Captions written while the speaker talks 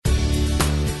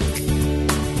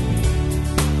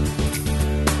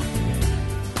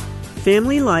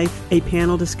Family Life, a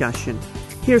panel discussion.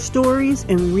 Hear stories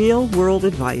and real-world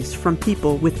advice from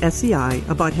people with SEI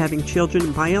about having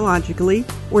children biologically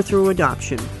or through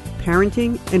adoption,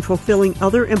 parenting, and fulfilling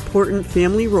other important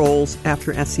family roles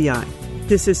after SEI.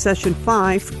 This is Session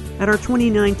 5 at our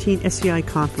 2019 SEI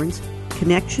Conference,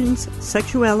 Connections,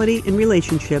 Sexuality, and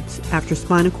Relationships After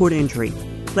Spinal Cord Injury.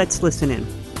 Let's listen in.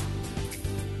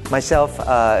 Myself,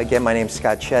 again, my name's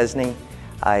Scott Chesney.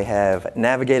 I have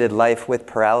navigated life with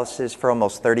paralysis for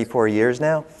almost 34 years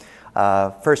now.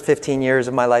 First 15 years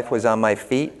of my life was on my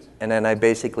feet, and then I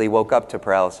basically woke up to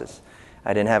paralysis.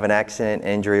 I didn't have an accident,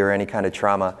 injury, or any kind of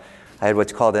trauma. I had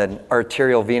what's called an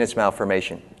arterial venous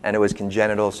malformation, and it was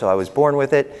congenital, so I was born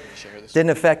with it.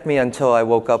 Didn't affect me until I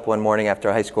woke up one morning after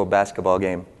a high school basketball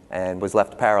game and was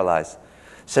left paralyzed.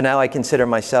 So now I consider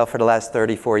myself, for the last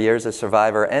 34 years, a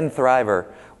survivor and thriver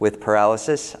with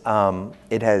paralysis.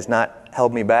 It has not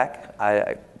held me back.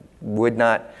 I would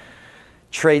not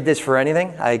trade this for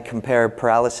anything. I compare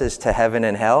paralysis to heaven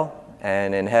and hell,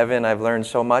 and in heaven I've learned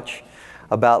so much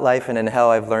about life, and in hell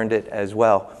I've learned it as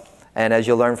well. And as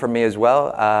you'll learn from me as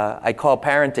well, I call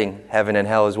parenting heaven and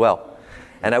hell as well.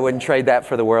 And I wouldn't trade that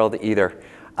for the world either.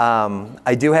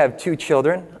 I do have 2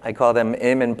 children. I call them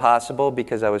Impossible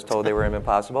because I was told they were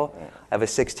impossible. I have a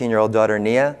 16-year-old daughter,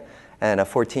 Nia, and a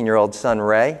 14-year-old son,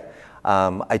 Ray.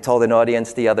 I told an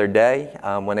audience the other day,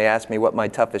 when they asked me what my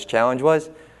toughest challenge was,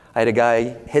 I had a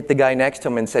guy hit the guy next to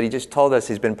him and said, he just told us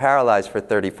he's been paralyzed for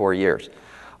 34 years.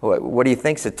 What do you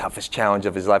think's the toughest challenge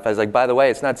of his life? I was like, by the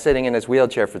way, it's not sitting in his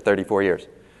wheelchair for 34 years.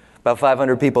 About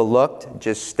 500 people looked,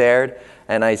 just stared,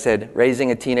 and I said,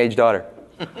 raising a teenage daughter.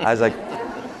 I was like,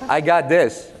 I got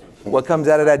this. What comes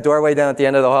out of that doorway down at the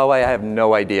end of the hallway, I have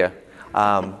no idea.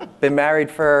 Been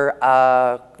married for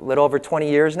a little over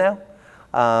 20 years now,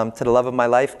 to the love of my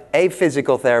life. A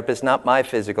physical therapist, not my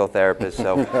physical therapist,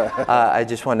 so I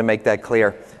just wanted to make that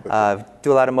clear.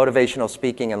 Do a lot of motivational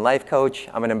speaking and life coach.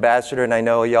 I'm an ambassador, and I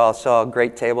know y'all saw a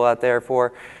great table out there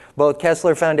for both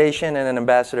Kessler Foundation and an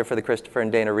ambassador for the Christopher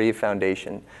and Dana Reeve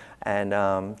Foundation. And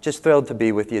just thrilled to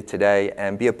be with you today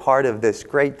and be a part of this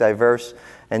great, diverse,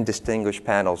 and distinguished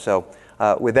panel. So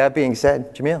with that being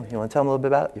said, Jamil, you want to tell them a little bit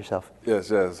about yourself?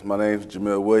 Yes. My name's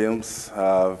Jamil Williams.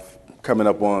 Coming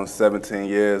up on 17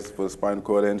 years for spinal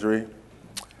cord injury.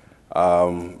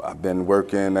 I've been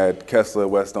working at Kessler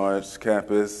West Orange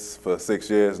campus for 6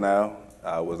 years now.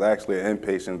 I was actually an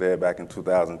inpatient there back in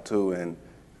 2002 and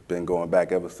been going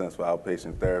back ever since for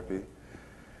outpatient therapy.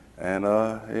 And,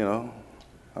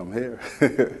 I'm here.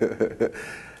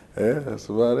 Yeah, that's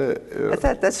about it.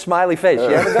 Yeah. That's smiley face. You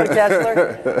ever go to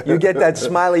Kessler? You get that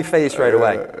smiley face right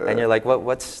away. And you're like,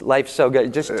 what's life so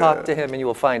good? Just talk to him and you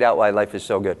will find out why life is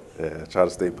so good. Yeah, try to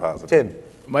stay positive. Tim.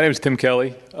 My name is Tim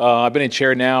Kelly. I've been in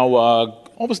chair now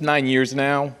almost 9 years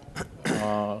now.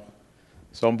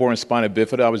 So I'm born with spina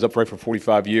bifida. I was upright for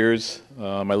 45 years.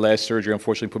 My last surgery,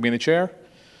 unfortunately, put me in the chair,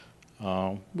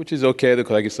 which is okay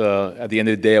because I guess at the end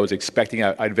of the day, I was expecting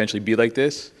I'd eventually be like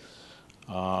this.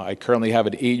 I currently have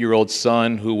an 8-year-old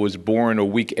son who was born a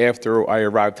week after I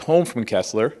arrived home from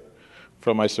Kessler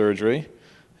from my surgery.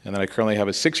 And then I currently have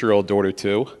a 6-year-old daughter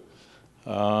too.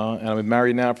 And I've been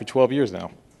married now for 12 years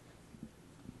now.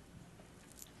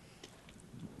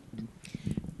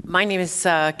 My name is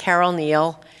Carol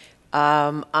Neal.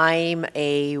 I'm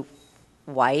a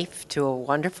wife to a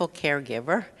wonderful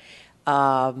caregiver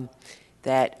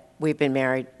that we've been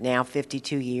married now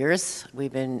 52 years.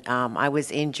 I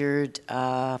was injured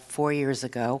 4 years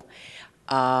ago.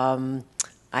 I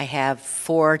have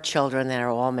 4 children that are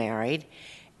all married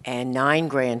and 9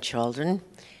 grandchildren.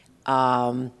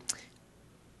 One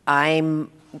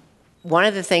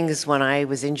of the things when I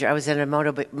was injured, I was in a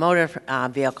motor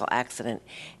vehicle accident.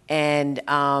 And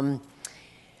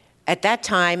at that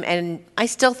time, and I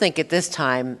still think at this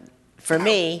time, for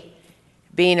me,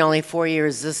 being only 4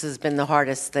 years, this has been the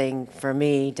hardest thing for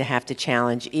me to have to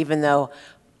challenge, even though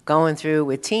going through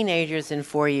with teenagers in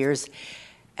 4 years,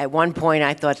 at one point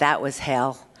I thought that was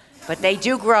hell. But they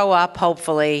do grow up,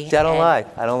 hopefully. I don't lie.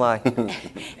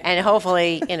 And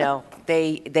hopefully,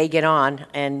 they get on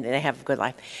and they have a good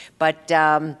life. But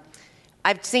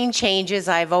I've seen changes.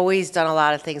 I've always done a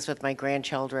lot of things with my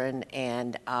grandchildren,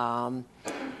 and the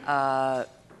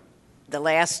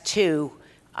last 2,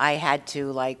 I had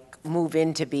to move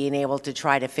into being able to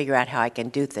try to figure out how I can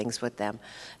do things with them.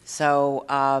 So,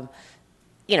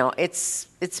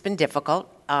 it's been difficult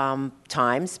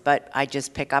times, but I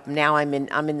just pick up. Now I'm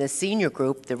in the senior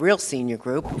group, the real senior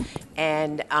group,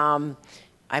 and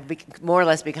I've more or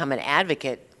less become an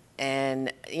advocate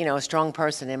and a strong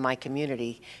person in my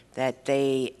community that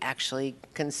they actually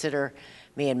consider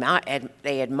me and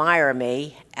they admire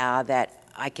me that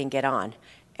I can get on.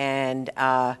 And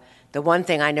the one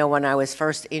thing I know, when I was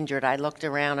first injured, I looked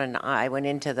around and I went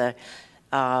into the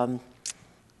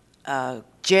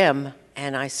gym,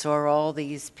 and I saw all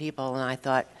these people, and I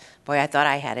thought, boy, I thought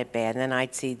I had it bad. And then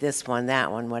I'd see this one,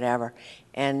 that one, whatever.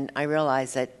 And I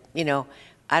realized that,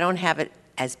 I don't have it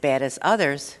as bad as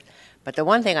others. But the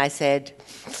one thing I said,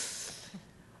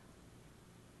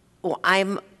 well,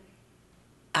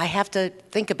 I have to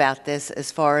think about this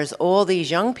as far as all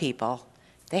these young people,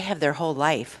 they have their whole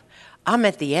life. I'm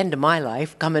at the end of my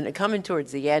life, coming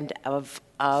towards the end of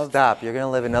Stop. You're going to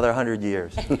live another 100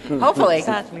 years. hopefully.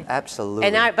 Exactly.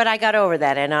 Absolutely. But I got over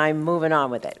that, and I'm moving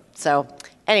on with it. So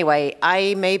anyway,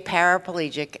 I made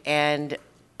paraplegic, and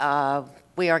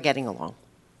we are getting along.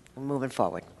 We're moving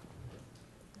forward.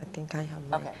 I think I have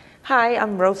mine. Okay. Hi,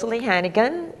 I'm Rosalie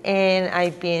Hannigan, and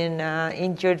I've been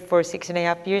injured for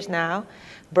 6.5 years now.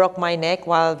 Broke my neck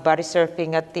while body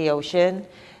surfing at the ocean.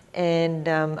 And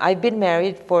I've been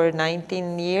married for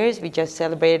 19 years. We just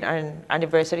celebrated our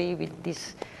anniversary with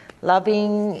this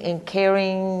loving and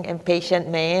caring and patient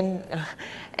man.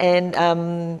 And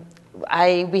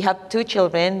we have 2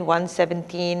 children, one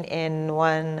 17 and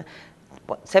one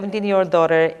 17-year-old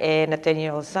daughter and a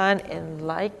 10-year-old son. And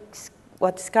like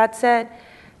what Scott said,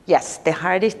 yes, the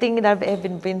hardest thing that I've ever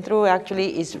been through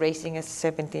actually is raising a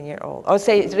 17-year-old, or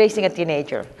say raising a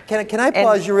teenager. Can I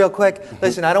pause you real quick?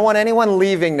 Listen, I don't want anyone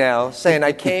leaving now saying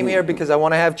I came here because I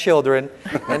want to have children,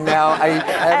 and now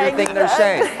everything they're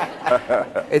saying.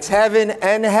 It's heaven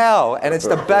and hell, and it's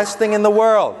the best thing in the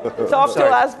world. Talk to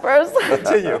us first.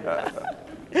 Continue.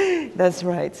 That's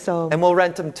right. So. And we'll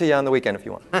rent them to you on the weekend if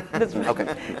you want. That's right.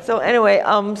 Okay. So anyway,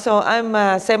 so I'm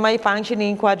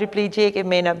semi-functioning quadriplegic. It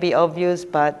may not be obvious,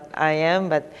 but I am.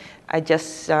 But I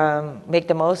just make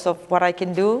the most of what I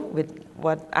can do with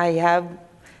what I have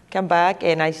come back,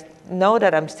 and I know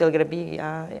that I'm still going to be,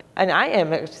 and I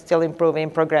am still improving,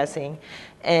 progressing.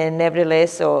 And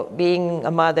nevertheless, so being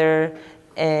a mother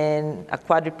and a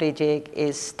quadriplegic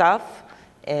is tough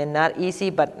and not easy,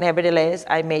 but nevertheless,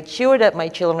 I made sure that my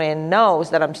children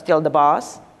knows that I'm still the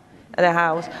boss at the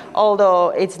house, although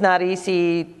it's not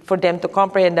easy for them to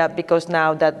comprehend that, because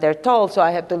now that they're told, so I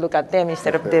have to look at them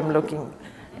instead of them looking,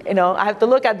 I have to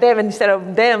look at them instead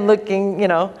of them looking,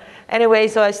 Anyway,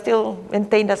 so I still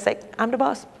maintain that, like, I'm the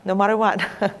boss, no matter what.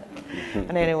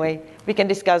 And anyway, we can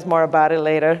discuss more about it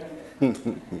later.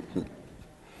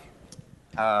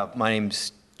 My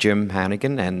name's Jim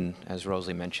Hannigan, and as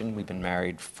Rosalie mentioned, we've been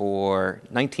married for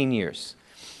 19 years.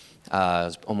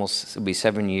 It'll be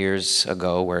 7 years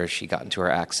ago where she got into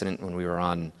her accident when we were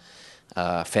on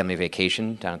family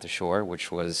vacation down at the shore,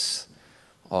 which was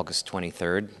August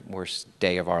 23rd, worst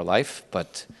day of our life.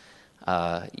 But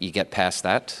you get past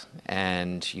that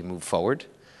and you move forward,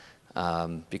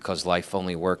 because life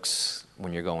only works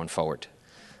when you're going forward.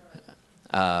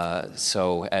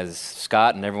 So as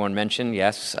Scott and everyone mentioned,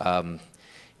 yes,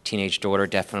 teenage daughter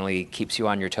definitely keeps you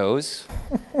on your toes.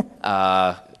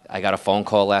 I got a phone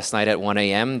call last night at 1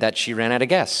 a.m. that she ran out of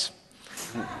gas.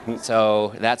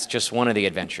 So that's just one of the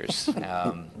adventures.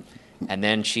 And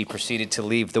then she proceeded to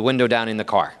leave the window down in the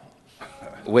car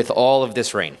with all of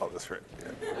this rain.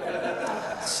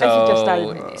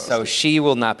 So she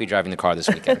will not be driving the car this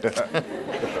weekend.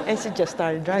 And she just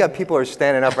started You driving. got people who are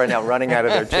standing up right now, running out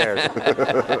of their chairs.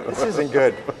 This isn't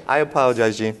good. I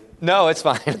apologize, Gene. No, it's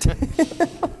fine.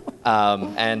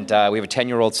 And we have a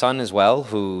 10-year-old son as well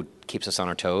who keeps us on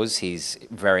our toes. He's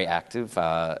very active,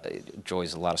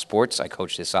 enjoys a lot of sports. I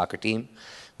coach his soccer team.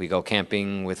 We go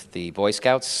camping with the Boy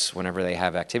Scouts whenever they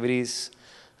have activities.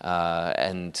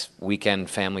 And weekend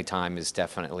family time is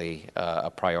definitely a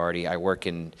priority. I work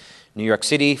in New York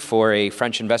City for a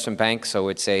French investment bank, so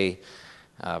it's a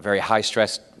very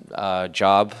high-stress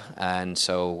job, and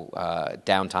so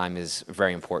downtime is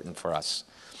very important for us.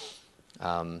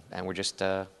 And we're just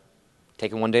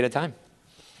taking one day at a time.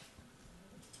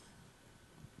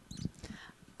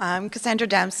 I'm Cassandra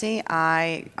Dempsey.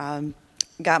 I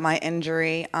got my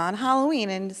injury on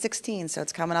Halloween in 16, so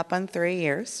it's coming up on 3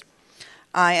 years.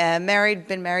 I am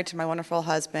been married to my wonderful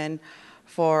husband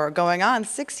for going on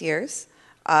 6 years.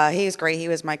 He was great. He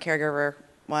was my caregiver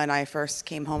when I first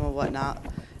came home and whatnot,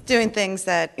 doing things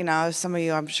that, some of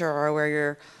you I'm sure are aware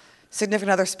your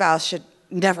significant other spouse should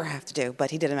never have to do,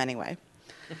 but he did them anyway.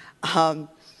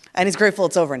 And he's grateful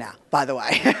it's over now, by the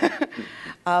way.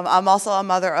 I'm also a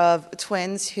mother of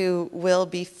twins who will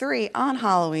be 3 on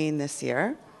Halloween this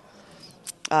year.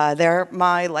 They're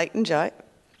my light and joy,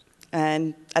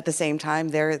 and at the same time,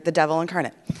 they're the devil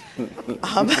incarnate.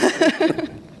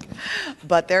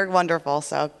 But they're wonderful,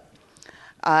 so.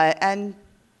 And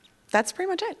that's pretty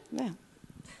much it, yeah.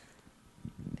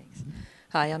 Thanks.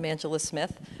 Hi, I'm Angela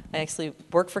Smith. I actually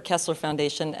work for Kessler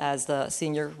Foundation as the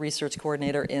Senior Research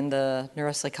Coordinator in the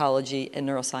Neuropsychology and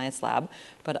Neuroscience Lab,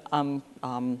 but I'm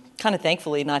kind of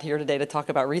thankfully not here today to talk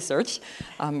about research.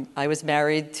 I was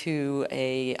married to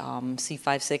a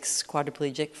C5-6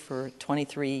 quadriplegic for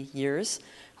 23 years.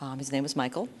 His name was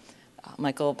Michael.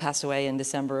 Michael passed away in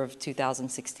December of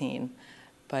 2016,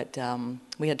 but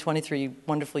we had 23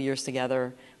 wonderful years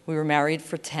together. We were married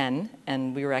for 10,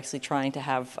 and we were actually trying to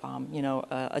have,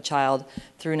 a child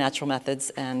through natural methods,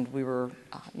 and we were,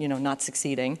 not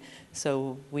succeeding.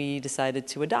 So we decided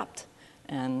to adopt,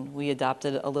 and we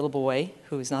adopted a little boy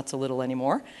who's not so little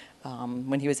anymore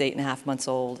when he was 8.5 months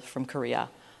old from Korea.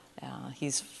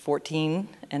 He's 14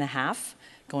 and a half,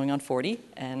 going on 40,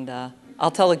 and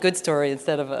I'll tell a good story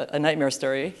instead of a nightmare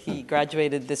story. He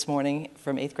graduated this morning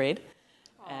from 8th grade,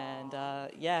 and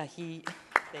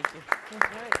thank you.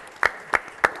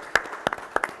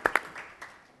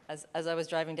 As I was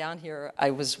driving down here,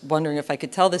 I was wondering if I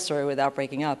could tell this story without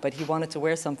breaking up, but he wanted to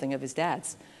wear something of his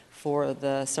dad's for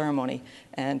the ceremony,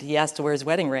 and he asked to wear his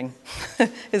wedding ring,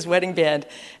 his wedding band,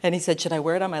 and he said, "Should I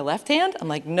wear it on my left hand?" I'm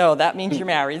like, "No, that means you're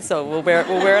married, so we'll wear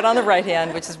it on the right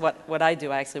hand," which is what I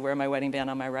do. I actually wear my wedding band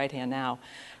on my right hand now.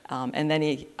 And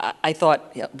then I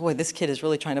thought, boy, this kid is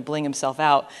really trying to bling himself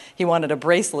out. He wanted a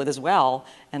bracelet as well,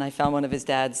 and I found one of his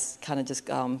dad's kind of just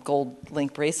gold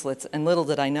link bracelets. And little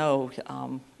did I know,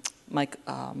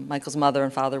 Michael's mother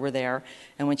and father were there,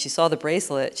 and when she saw the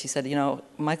bracelet, she said,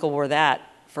 Michael wore that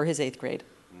for his 8th grade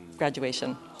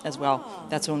graduation as well.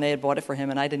 That's when they had bought it for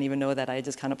him, and I didn't even know that. I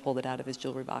just kind of pulled it out of his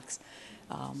jewelry box.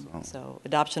 So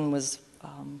adoption was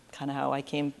kind of how we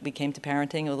came to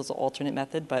parenting. It was an alternate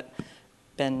method, but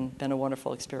been a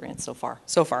wonderful experience so far.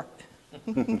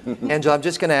 Angela, I'm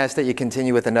just going to ask that you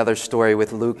continue with another story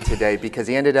with Luke today, because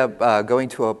he ended up going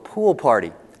to a pool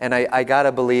party. And I got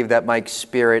to believe that Mike's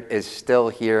spirit is still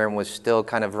here and was still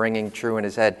kind of ringing true in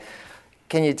his head.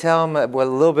 Can you tell him a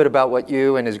little bit about what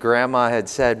you and his grandma had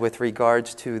said with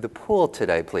regards to the pool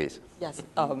today, please? Yes.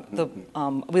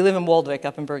 We live in Waldwick,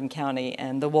 up in Bergen County,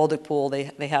 and the Waldwick pool,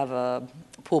 they have a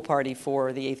pool party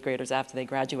for the 8th graders after they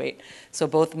graduate. So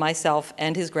both myself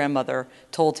and his grandmother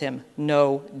told him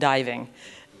no diving.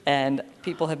 And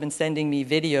people have been sending me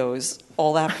videos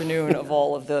all afternoon of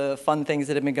all of the fun things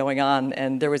that have been going on.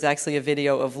 And there was actually a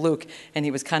video of Luke, and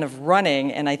he was kind of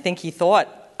running, and I think he thought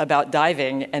about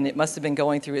diving, and it must have been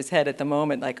going through his head at the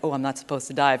moment, like, oh, I'm not supposed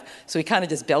to dive. So he kind of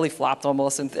just belly flopped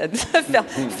almost and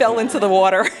fell into the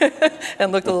water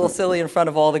and looked a little silly in front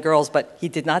of all the girls, but he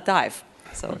did not dive.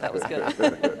 So that was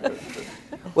good.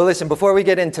 Well, listen, before we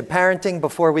get into parenting,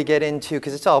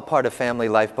 because it's all part of family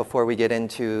life, before we get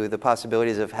into the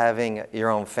possibilities of having your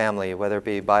own family, whether it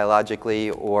be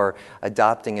biologically or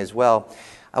adopting as well,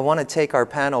 I want to take our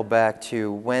panel back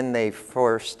to when they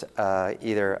first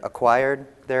either acquired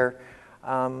their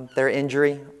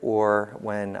injury, or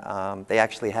when they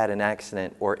actually had an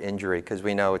accident or injury, because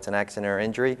we know it's an accident or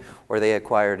injury, or they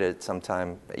acquired it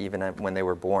sometime even when they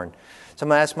were born. So I'm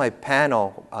going to ask my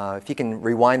panel, if you can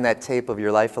rewind that tape of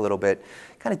your life a little bit,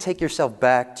 kind of take yourself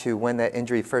back to when that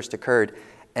injury first occurred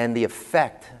and the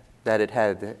effect that it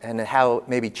had and how it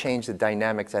maybe changed the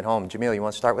dynamics at home. Jamil, you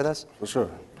want to start with us? For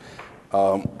sure.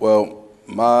 Well,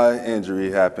 my injury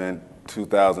happened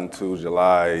 2002,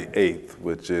 July 8th,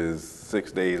 which is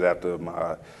 6 days after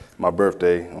my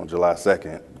birthday on July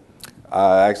 2nd.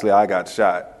 I got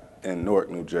shot in Newark,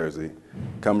 New Jersey,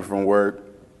 coming from work.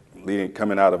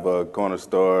 Coming out of a corner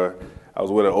store. I was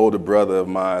with an older brother of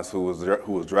mine who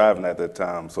was driving at that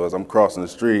time. So as I'm crossing the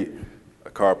street,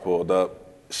 a car pulled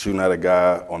up, shooting at a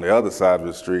guy on the other side of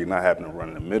the street, and I happened to run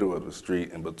in the middle of the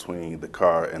street in between the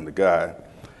car and the guy.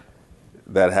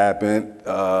 That happened.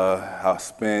 I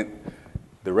spent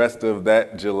the rest of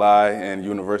that July in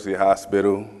University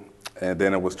Hospital, and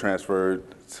then it was transferred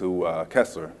to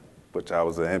Kessler, which I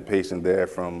was an inpatient there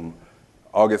from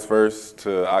August 1st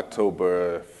to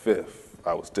October 5th,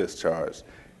 I was discharged.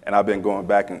 And I've been going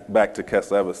back to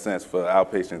Kessler ever since for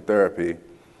outpatient therapy.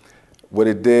 What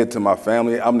it did to my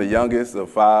family, I'm the youngest of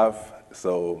 5,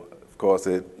 so of course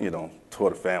it, tore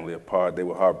the family apart. They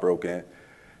were heartbroken.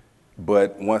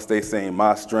 But once they seen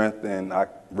my strength and I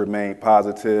remained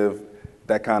positive,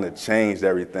 that kind of changed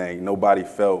everything. Nobody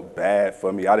felt bad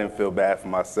for me. I didn't feel bad for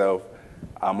myself.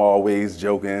 I'm always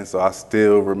joking, so I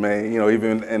still remain,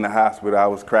 even in the hospital, I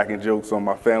was cracking jokes on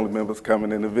my family members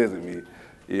coming in to visit me,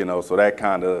 so that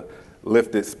kind of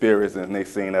lifted spirits, and they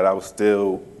seen that I was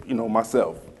still,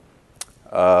 myself.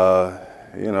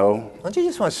 Don't you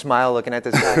just want to smile looking at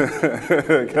this guy?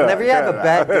 Whenever you have a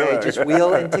bad day, just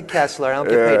wheel into Kessler. I don't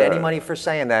get paid any money for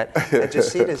saying that. And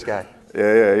just see this guy.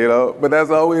 Yeah, you know, but that's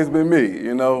always been me,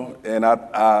 you know, and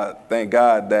I thank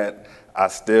God that I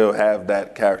still have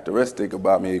that characteristic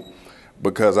about me,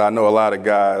 because I know a lot of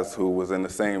guys who was in the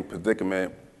same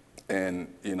predicament and,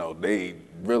 you know, they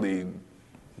really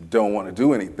don't want to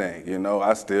do anything, you know.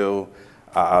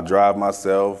 I drive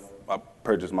myself. I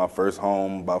purchased my first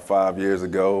home about 5 years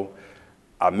ago.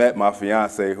 I met my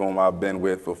fiance, whom I've been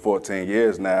with for 14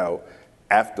 years now,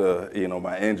 after, you know,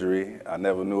 my injury. I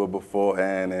never knew her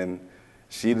beforehand, and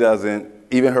she doesn't,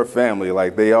 even her family,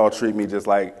 like, they all treat me just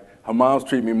like, her mom's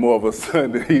treat me more of a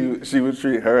son than she would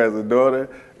treat her as a daughter.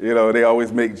 You know, they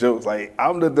always make jokes like,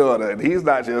 I'm the daughter and he's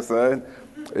not your son.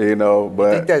 You know, but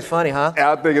I think that's funny, huh?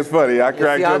 I think it's funny. I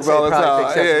crack jokes all the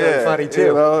time. Thinks that's really funny too.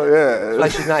 You know, yeah. That's why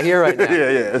she's not here right now.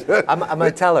 Yeah. I'm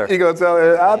gonna tell her. You gonna tell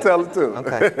her? I'll tell her too.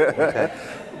 Okay.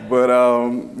 But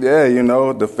yeah, you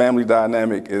know, the family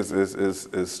dynamic is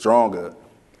stronger.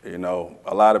 You know,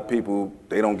 a lot of people,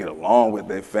 they don't get along with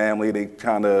their family. They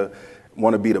kind of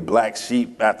want to be the black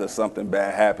sheep after something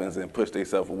bad happens and push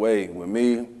themselves away. With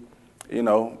me, you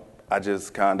know, I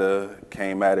just kind of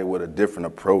came at it with a different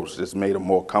approach, just made them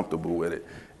more comfortable with it.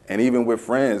 And even with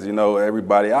friends, you know,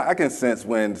 everybody, I can sense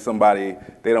when somebody,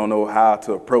 they don't know how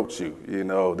to approach you. You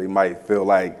know, they might feel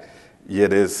like you're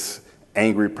this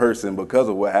angry person because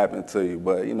of what happened to you.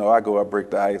 But, you know, I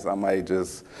break the ice. I might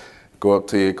just go up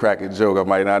to you, crack a joke. I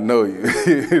might not know you,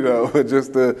 you know,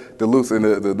 just to loosen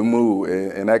the mood.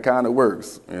 And that kind of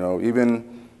works. You know,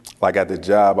 even like at the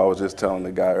job, I was just telling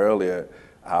the guy earlier,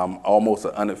 I'm almost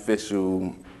an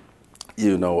unofficial,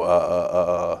 you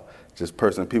know, just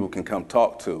person people can come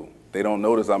talk to. They don't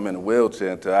notice I'm in a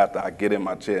wheelchair until after I get in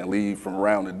my chair and leave from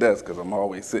around the desk, because I'm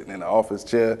always sitting in the office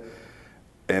chair.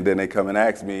 And then they come and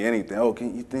ask me anything. Oh,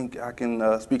 you think I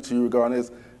can speak to you regarding this?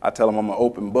 I tell them I'm an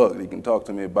open book. You can talk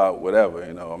to me about whatever.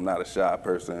 You know, I'm not a shy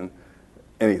person.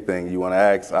 Anything you want to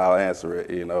ask, I'll answer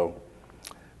it, you know.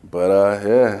 But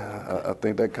yeah, I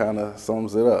think that kind of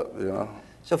sums it up, you know.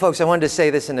 So folks, I wanted to say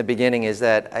this in the beginning, is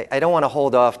that I don't want to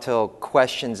hold off till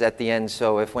questions at the end.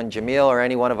 So if when Jamil or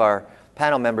any one of our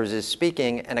panel members is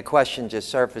speaking and a question just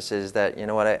surfaces that, you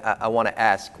know what, I want to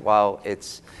ask while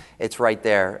it's right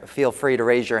there, feel free to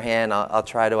raise your hand. I'll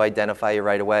try to identify you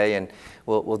right away, and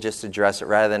we'll just address it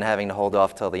rather than having to hold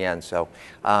off till the end. So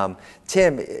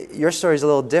Tim, your story is a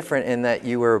little different in that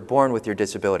you were born with your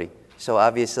disability. So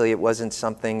obviously it wasn't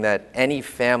something that any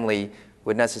family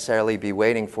would necessarily be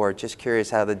waiting for. Just curious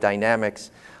how the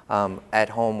dynamics at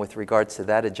home with regards to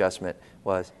that adjustment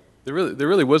was. There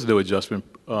really was no adjustment.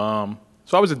 So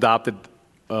I was adopted,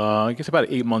 I guess about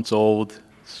 8 months old.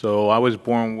 So I was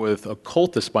born with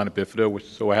occultus spina bifida,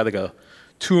 so I had like a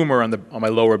tumor on my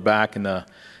lower back in the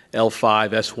L5,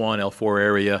 S1, L4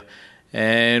 area.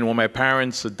 And when my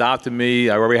parents adopted me,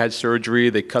 I already had surgery.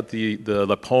 They cut the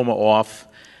lipoma off,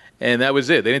 and that was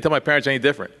it. They didn't tell my parents any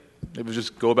different. It was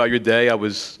just go about your day. I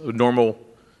was a normal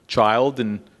child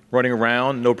and running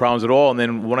around, no problems at all. And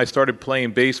then when I started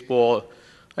playing baseball,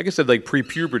 like I said, like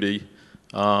pre-puberty,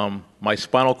 my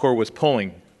spinal cord was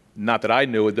pulling. Not that I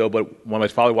knew it, though, but when my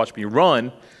father watched me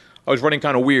run, I was running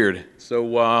kind of weird. So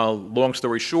long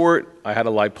story short, I had a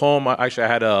lipoma. Actually, I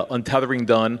had a untethering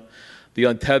done. The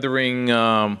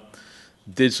untethering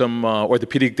did some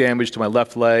orthopedic damage to my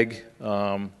left leg.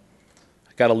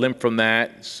 Got a limp from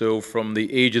that. So from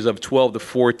the ages of 12 to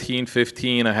 14,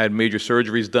 15, I had major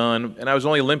surgeries done, and I was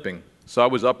only limping. So I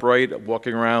was upright,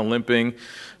 walking around, limping.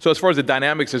 So as far as the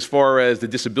dynamics, as far as the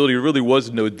disability, there really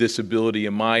was no disability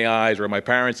in my eyes or in my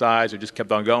parents' eyes. I just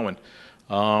kept on going.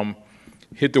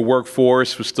 Hit the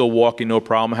workforce, was still walking, no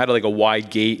problem. I had like a wide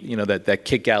gait, you know, that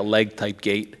kick-out leg type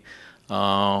gait.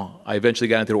 I eventually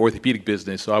got into the orthopedic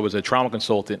business, so I was a trauma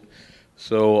consultant.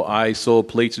 So I sold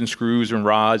plates and screws and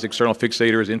rods, external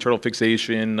fixators, internal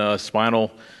fixation,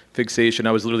 spinal fixation.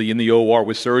 I was literally in the OR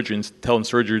with surgeons, telling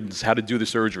surgeons how to do the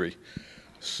surgery.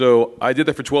 So I did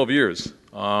that for 12 years.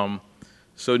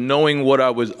 So knowing what I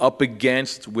was up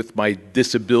against with my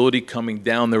disability coming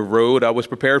down the road, I was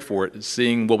prepared for it,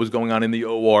 seeing what was going on in the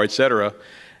OR, et cetera.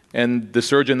 And the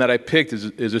surgeon that I picked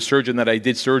is a surgeon that I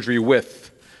did surgery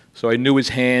with. So I knew his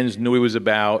hands, knew what he was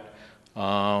about.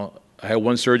 I had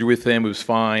one surgery with him, it was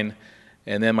fine.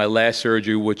 And then my last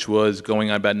surgery, which was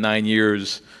going on about 9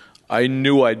 years, I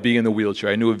knew I'd be in the wheelchair.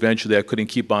 I knew eventually I couldn't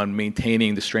keep on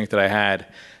maintaining the strength that I had.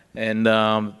 And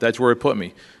that's where it put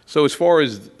me. So as far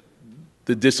as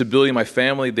the disability in my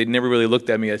family, they never really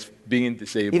looked at me as being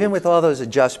disabled. Even with all those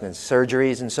adjustments,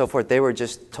 surgeries and so forth, they were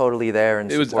just totally there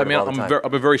and supportive all the time.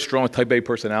 I'm a very strong type A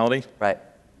personality. Right.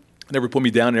 Never put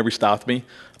me down, never stopped me.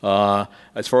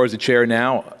 As far as the chair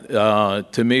now,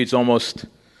 to me it's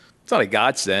it's not a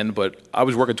godsend, but I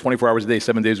was working 24 hours a day,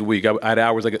 7 days a week. I had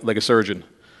hours like a surgeon.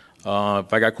 If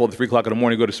I got called at 3 o'clock in the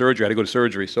morning to go to surgery, I had to go to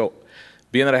surgery. So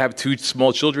being that I have 2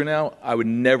 small children now, I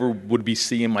would be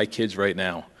seeing my kids right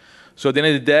now. So at the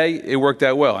end of the day, it worked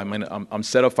out well. I mean, I'm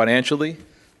set up financially,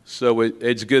 so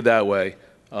it's good that way.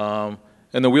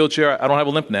 And the wheelchair, I don't have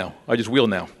a limp now. I just wheel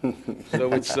now.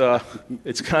 So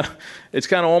it's kind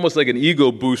of almost like an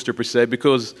ego booster per se,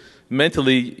 because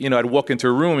mentally, I'd walk into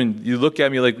a room and you look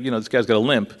at me like, this guy's got a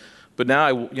limp. But now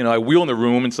I wheel in the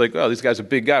room and it's like, oh, this guy's a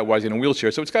big guy. Why is he in a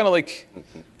wheelchair? So it's kind of like,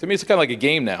 to me, it's kind of like a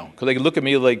game now, because they can look at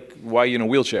me like, why are you in a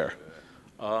wheelchair?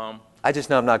 I just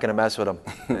know I'm not going to mess with him.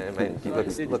 I mean,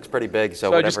 he looks pretty big,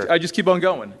 so whatever. I just keep on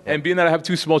going. Yeah. And being that I have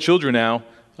 2 small children now,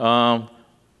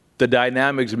 the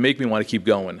dynamics make me want to keep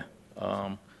going.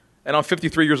 And I'm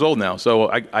 53 years old now, so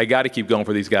I got to keep going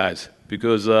for these guys,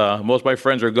 because most of my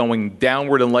friends are going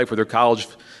downward in life with their college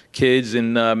kids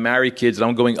and married kids, and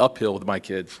I'm going uphill with my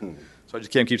kids. So I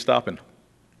just can't keep stopping.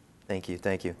 Thank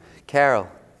you. Carol,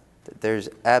 there's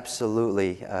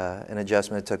absolutely an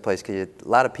adjustment that took place, because you had a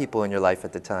lot of people in your life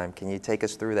at the time. Can you take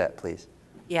us through that, please?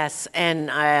 Yes, and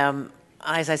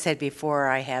as I said before,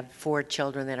 I have 4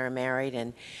 children that are married,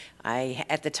 and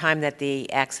at the time that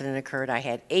the accident occurred, I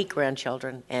had 8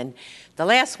 grandchildren, and the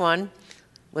last one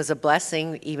was a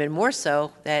blessing, even more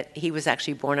so, that he was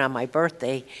actually born on my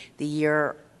birthday, the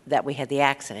year that we had the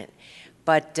accident.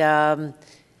 But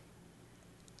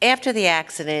after the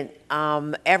accident,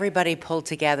 everybody pulled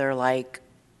together like,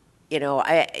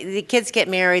 the kids get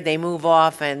married, they move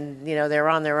off, and, they're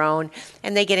on their own,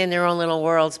 and they get in their own little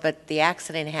worlds, but the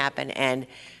accident happened, and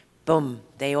boom,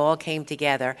 they all came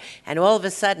together. And all of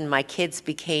a sudden, my kids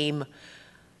became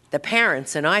the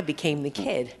parents, and I became the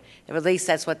kid. At least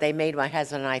that's what they made my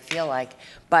husband and I feel like.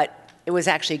 But it was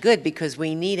actually good, because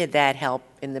we needed that help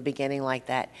in the beginning like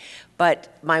that. But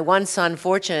my one son,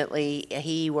 fortunately,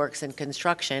 he works in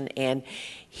construction, and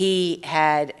he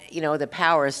had, the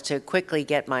powers to quickly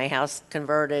get my house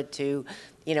converted to,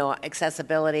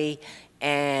 accessibility.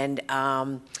 And,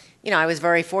 I was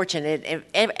very fortunate.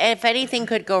 If anything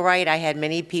could go right, I had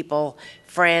many people,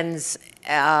 friends,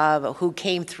 who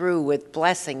came through with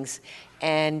blessings.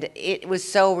 And it was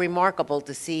so remarkable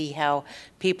to see how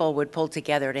people would pull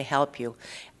together to help you.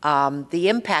 The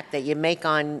impact that you make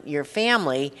on your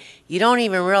family, you don't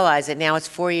even realize it. Now it's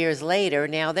 4 years later.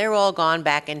 Now they're all gone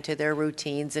back into their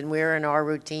routines, and we're in our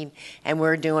routine, and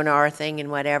we're doing our thing and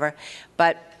whatever.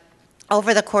 But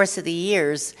over the course of the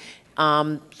years,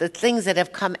 the things that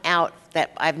have come out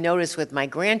that I've noticed with my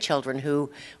grandchildren, who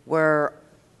were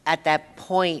at that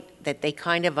point that they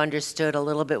kind of understood a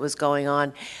little bit was going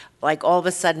on. Like all of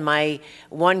a sudden, my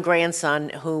one grandson,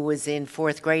 who was in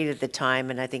 4th grade at the time,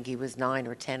 and I think he was 9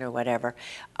 or 10 or whatever,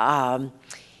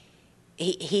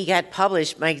 he got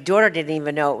published. My daughter didn't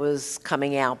even know it was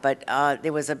coming out, but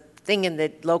there was a thing in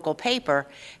the local paper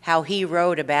how he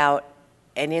wrote about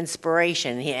an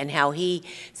inspiration, and how he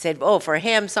said, for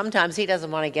him, sometimes he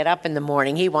doesn't want to get up in the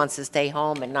morning. He wants to stay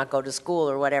home and not go to school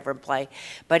or whatever and play.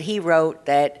 But he wrote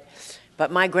that,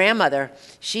 but my grandmother,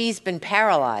 she's been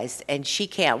paralyzed and she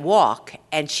can't walk,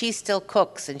 and she still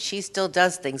cooks and she still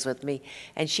does things with me,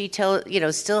 and she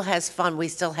still has fun. We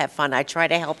still have fun. I try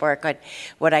to help her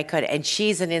what I could, and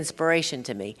she's an inspiration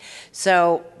to me.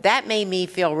 So that made me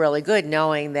feel really good,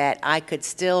 knowing that I could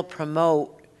still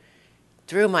promote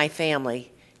through my family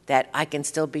that I can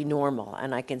still be normal,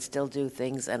 and I can still do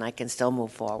things, and I can still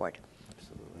move forward.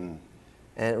 Absolutely.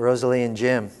 And Rosalie and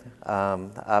Jim,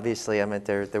 obviously,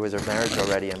 there was a marriage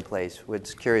already in place.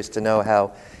 Was curious to know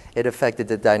how it affected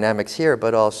the dynamics here,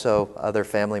 but also other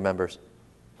family members.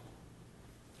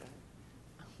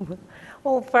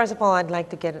 Well, first of all, I'd like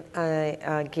to give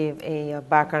a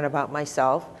background about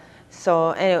myself.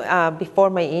 So before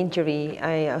my injury,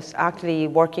 I was actually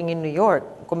working in New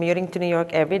York, commuting to New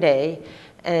York every day,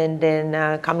 and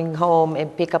then coming home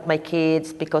and pick up my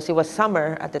kids, because it was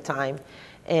summer at the time.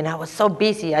 And I was so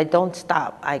busy, I don't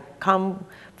stop. I come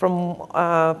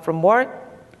from work,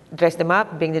 dress them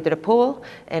up, bring them to the pool,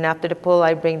 and after the pool,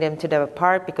 I bring them to the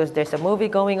park because there's a movie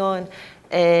going on.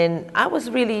 And I was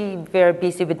really very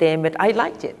busy with them, but I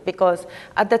liked it because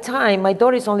at the time, my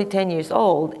daughter is only 10 years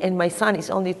old and my son is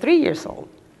only 3 years old.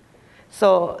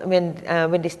 So when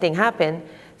this thing happened,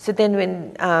 so then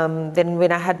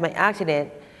when I had my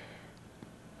accident,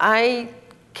 I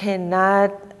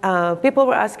cannot, people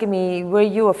were asking me, were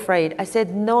you afraid? I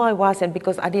said, no, I wasn't,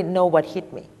 because I didn't know what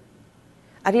hit me.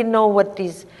 I didn't know what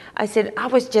this, I said, I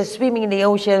was just swimming in the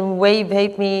ocean, wave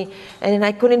hit me, and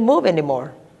I couldn't move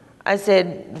anymore. I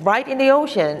said, right in the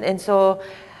ocean. And so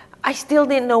I still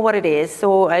didn't know what it is.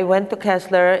 So I went to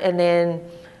Kessler, and then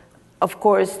of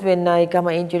course, when I got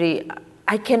my injury,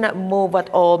 I cannot move at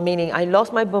all, meaning I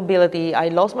lost my mobility, I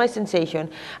lost my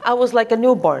sensation. I was like a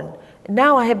newborn.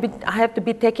 Now I have to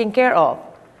be taken care of.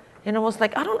 And I was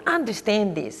like, I don't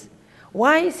understand this.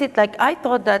 Why is it like, I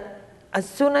thought that as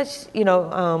soon as,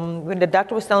 when the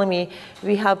doctor was telling me,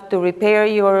 we have to repair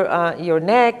your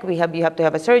neck, you have to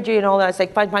have a surgery and all that, I was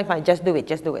like, fine, just do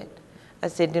it. I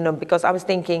said, because I was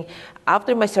thinking,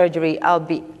 after my surgery, I'll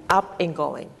be up and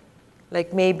going.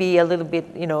 Like maybe a little bit,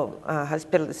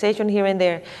 hospitalization here and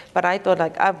there. But I thought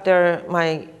like after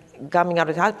my coming out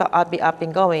of the hospital, I'll be up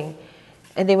and going.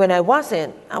 And then when I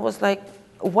wasn't, I was like,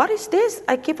 what is this?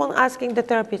 I keep on asking the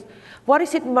therapist, what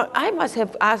is it? I must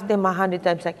have asked them 100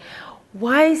 times, like,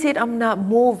 why is it I'm not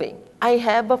moving? I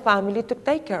have a family to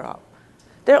take care of.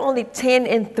 They're only 10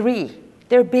 and 3.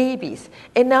 They're babies.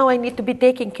 And now I need to be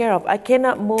taken care of. I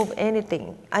cannot move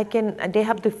anything. They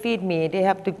have to feed me. They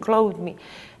have to clothe me.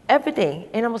 Everything.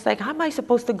 And I was like, how am I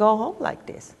supposed to go home like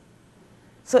this?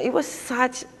 So it was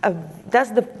that's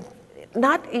the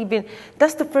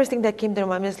first thing that came to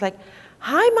my mind. It's like,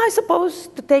 how am I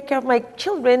supposed to take care of my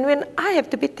children when I have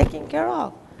to be taken care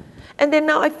of? And then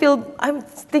now I'm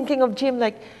thinking of Jim,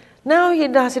 like, now he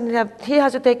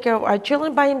has to take care of our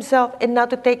children by himself and now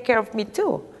to take care of me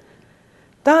too.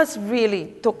 That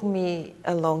really took me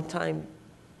a long time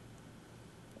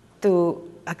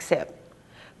to accept.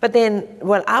 But then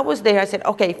when I was there, I said,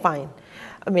 okay, fine.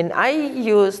 I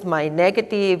used my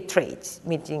negative traits,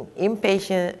 meaning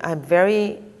impatient.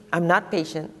 I'm not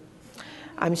patient.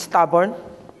 I'm stubborn.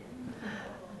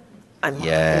 I'm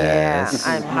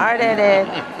hard-headed.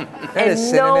 Is that a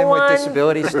synonym with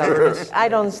disability stubbornness? I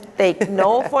don't take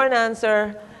no for an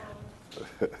answer.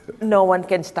 No one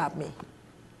can stop me.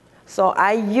 So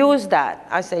I used that.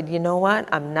 I said, you know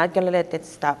what? I'm not going to let it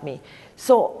stop me.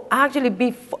 So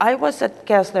actually, I was at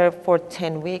Kessler for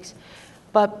 10 weeks.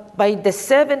 But by the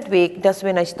 7th week, that's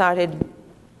when I started,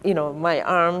 my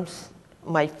arms,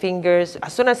 my fingers.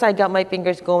 As soon as I got my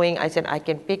fingers going, I said, I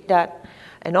can pick that.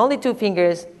 And only 2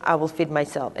 fingers, I will feed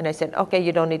myself. And I said, okay,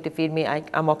 you don't need to feed me.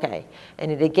 I'm okay.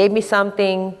 And they gave me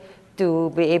something to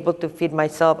be able to feed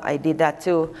myself. I did that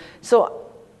too.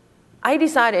 So I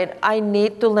decided I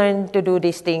need to learn to do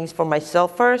these things for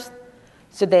myself first.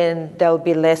 So then there'll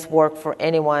be less work for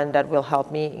anyone that will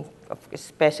help me,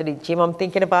 especially Jim. I'm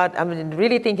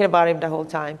really thinking about him the whole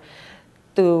time,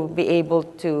 to be able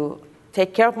to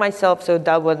take care of myself, so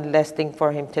that was less thing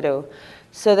for him to do.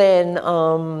 So then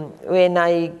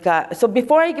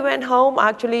before I went home,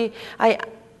 actually, I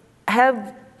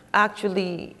have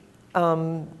actually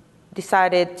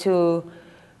decided to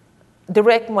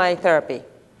direct my therapy.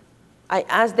 I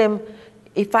asked them,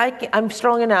 if I'm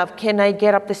strong enough, can I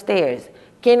get up the stairs?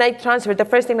 Can I transfer? The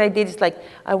first thing I did is like,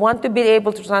 I want to be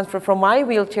able to transfer from my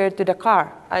wheelchair to the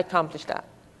car. I accomplished that.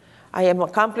 I am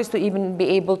accomplished to even be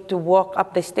able to walk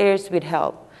up the stairs with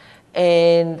help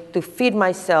and to feed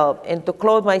myself and to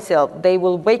clothe myself. They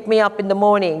will wake me up in the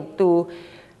morning to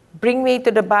bring me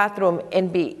to the bathroom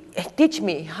and teach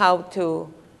me how to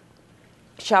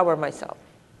shower myself,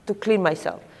 to clean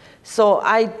myself. So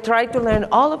I tried to learn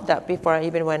all of that before I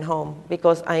even went home,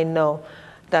 because I know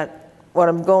that what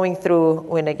I'm going through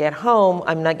when I get home,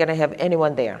 I'm not going to have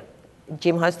anyone there.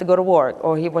 Jim has to go to work,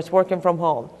 or he was working from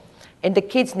home. And the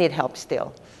kids need help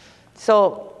still.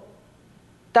 So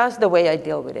that's the way I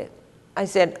deal with it. I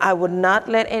said I would not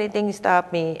let anything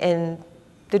stop me. And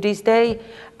to this day,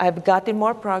 I've gotten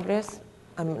more progress.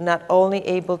 I'm not only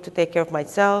able to take care of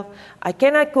myself. I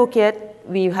cannot cook yet.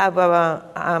 We have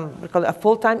we call it a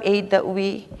full-time aide that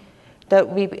we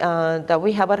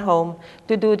have at home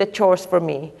to do the chores for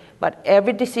me. But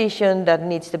every decision that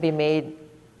needs to be made,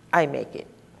 I make it.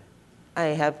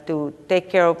 I have to take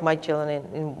care of my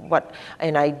children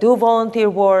and I do volunteer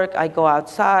work. I go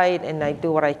outside and I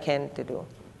do what I can to do.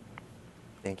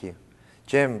 Thank you.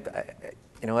 Jim,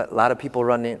 you know what? A lot of people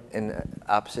run in the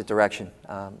opposite direction.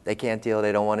 They can't deal,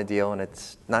 they don't want to deal, and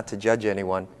it's not to judge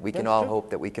anyone. We can all hope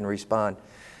that we can respond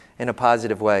in a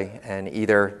positive way, and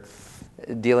either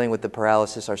dealing with the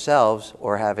paralysis ourselves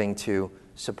or having to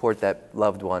support that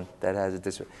loved one that has a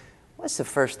disability. What's the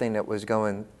first thing that was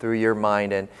going through your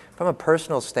mind? And from a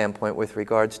personal standpoint, with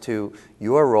regards to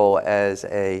your role as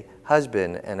a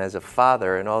husband and as a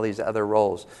father and all these other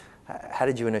roles, how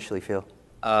did you initially feel?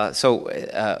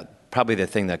 Probably the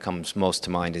thing that comes most to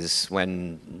mind is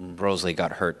when Rosalie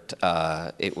got hurt.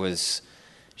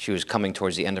 She was coming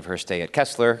towards the end of her stay at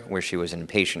Kessler, where she was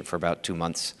inpatient for about 2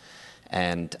 months.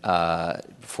 And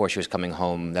before she was coming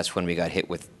home, that's when we got hit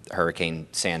with Hurricane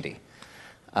Sandy.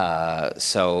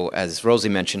 So as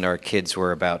Rosalie mentioned, our kids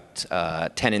were about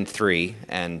 10 and 3,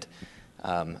 and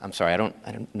I'm sorry, I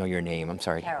don't know your name. I'm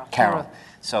sorry. Carol. Carol.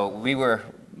 So we were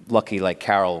lucky, like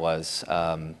Carol was,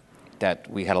 that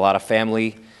we had a lot of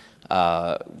family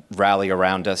rally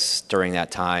around us during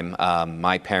that time.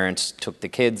 My parents took the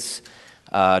kids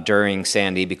during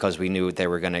Sandy because we knew we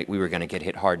were gonna get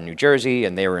hit hard in New Jersey,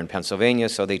 and they were in Pennsylvania,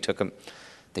 so they took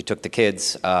the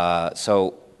kids.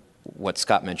 So what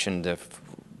Scott mentioned,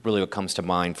 really what comes to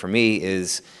mind for me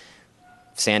is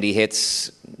Sandy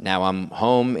hits. Now I'm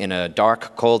home in a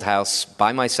dark, cold house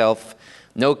by myself,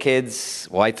 no kids.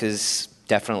 Wife is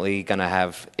definitely gonna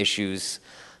have issues,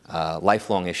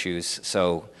 lifelong issues.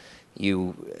 So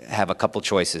you have a couple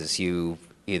choices. I'm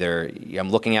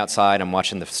looking outside, I'm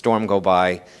watching the storm go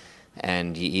by,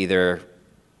 and you either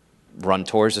run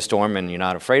towards the storm and you're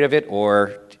not afraid of it,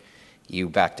 or you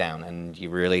back down, and you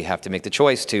really have to make the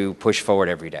choice to push forward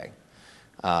every day.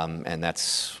 And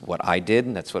that's what I did,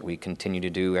 and that's what we continue to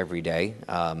do every day.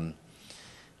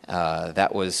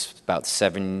 That was about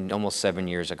almost 7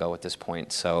 years ago at this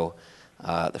point. So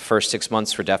the first 6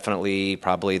 months were definitely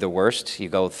probably the worst. You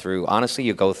go through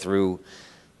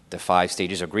the 5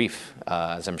 stages of grief,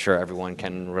 as I'm sure everyone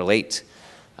can relate.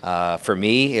 For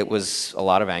me, it was a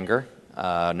lot of anger,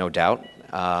 no doubt.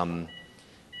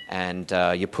 And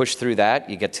you push through that,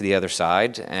 you get to the other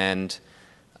side, and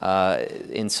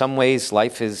in some ways,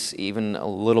 life is even a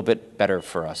little bit better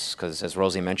for us, because as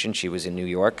Rosie mentioned, she was in New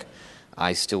York.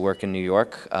 I still work in New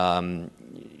York.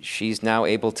 She's now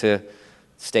able to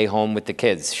stay home with the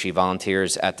kids. She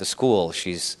volunteers at the school.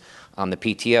 She's on the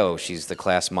PTO. She's the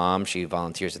class mom. She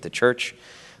volunteers at the church.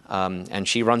 And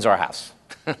she runs our house.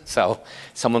 So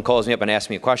someone calls me up and asks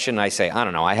me a question, and I say, I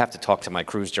don't know, I have to talk to my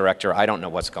cruise director. I don't know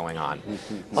what's going on.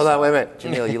 Hold on, wait a minute.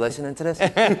 Jamil, you listening to this?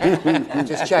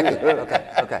 Just checking.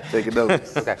 Okay. Taking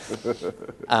notes. Okay.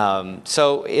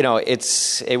 So,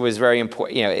 it was very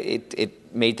important.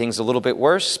 It made things a little bit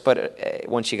worse, but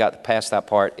once you got past that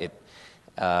part,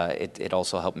 it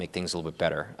also helped make things a little bit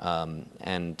better.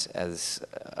 And as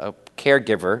a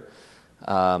caregiver,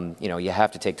 you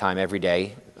have to take time every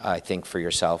day, I think, for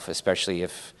yourself, especially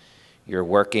if you're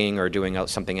working or doing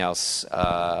something else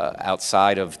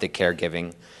outside of the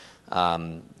caregiving.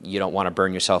 You don't want to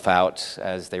burn yourself out,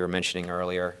 as they were mentioning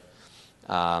earlier.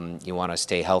 You want to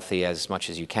stay healthy as much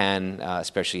as you can,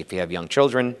 especially if you have young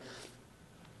children.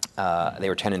 They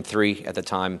were 10 and 3 at the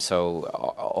time, so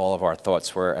all of our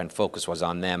thoughts and focus was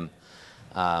on them.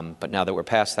 But now that we're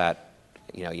past that,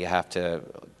 you have to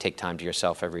take time to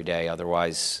yourself every day.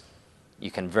 Otherwise,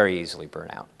 you can very easily burn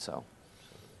out. So,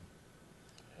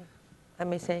 I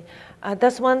may say,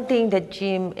 that's one thing that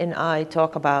Jim and I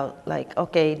talk about. Like,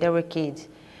 okay, there were kids.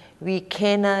 We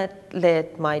cannot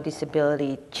let my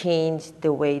disability change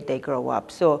the way they grow up.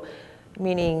 So,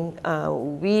 meaning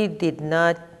we did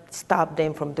not stop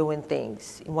them from doing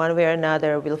things. In one way or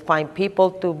another, we'll find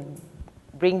people to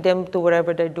bring them to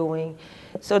whatever they're doing.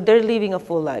 So they're living a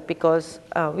full life because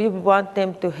we want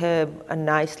them to have a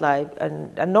nice life,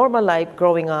 a normal life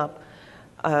growing up,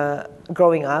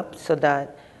 so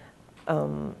that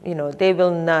they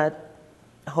will not,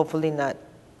 hopefully not,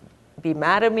 be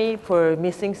mad at me for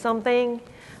missing something,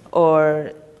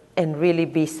 and really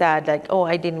be sad like, oh,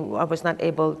 I was not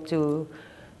able to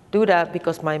do that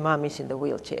because my mom is in the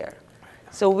wheelchair.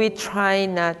 So we try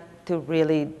not to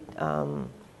really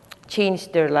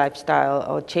change their lifestyle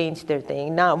or change their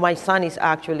thing. Now my son is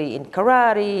actually in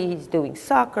karate, he's doing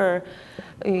soccer.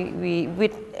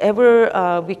 Whatever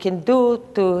we can do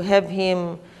to have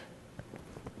him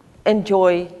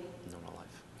enjoy. normal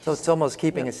life. So it's almost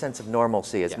keeping a sense of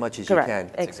normalcy as much as you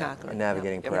Correct. can Exactly. in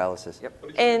navigating paralysis.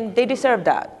 And they deserve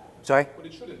that. Sorry? But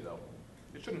it shouldn't, though.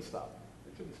 It shouldn't stop.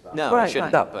 It shouldn't stop. No, Right, it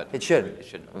shouldn't. right. No, But it shouldn't. It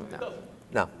shouldn't. It No. doesn't.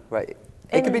 No, right.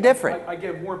 It could be different. I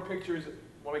get more pictures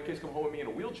when my kids come home with me in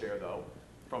a wheelchair, though,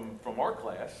 from our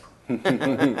class.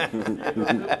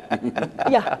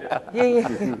 Yeah.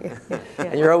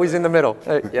 And you're always in the middle.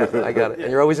 Yeah, I got it.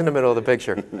 And you're always in the middle of the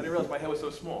picture. I didn't realize my head was so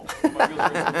small. My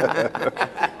wheelchair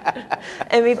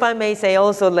And if I may say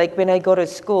also, like when I go to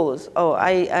schools,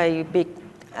 I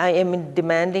am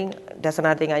demanding, that's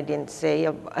another thing I didn't say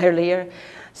earlier.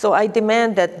 So I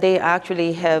demand that they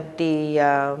actually have the,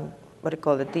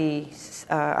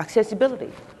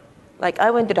 accessibility. Like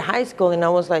I went to the high school and I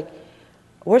was like,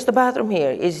 where's the bathroom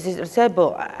here? Is this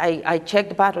accessible? I checked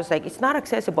the bathroom, it's like, it's not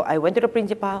accessible. I went to the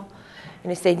principal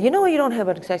and he said, you don't have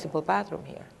an accessible bathroom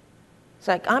here. It's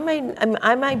like, I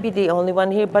might be the only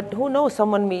one here, but who knows,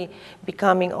 someone may be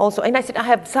coming also. And I said, I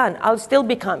have a son, I'll still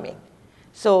be coming.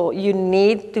 So you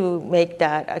need to make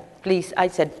that, please, I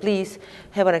said, please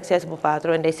have an accessible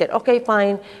bathroom. And they said, okay,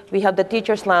 fine, we have the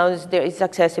teacher's lounge, there is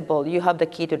accessible, you have the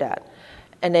key to that.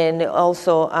 And then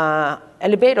also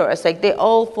elevator. It's like they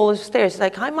all full of stairs.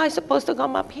 Like, how am I supposed to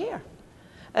come up here?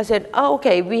 I said, oh,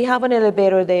 okay, we have an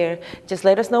elevator there. Just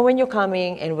let us know when you're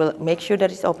coming, and we'll make sure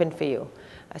that it's open for you.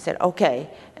 I said, okay.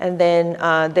 And then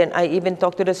I even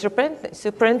talked to the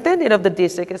superintendent of the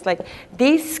district. It's like,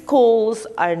 these schools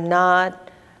are not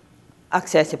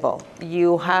accessible.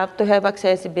 You have to have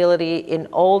accessibility in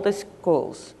all the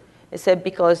schools. I said,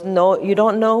 because you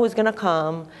don't know who's going to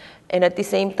come. And at the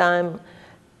same time,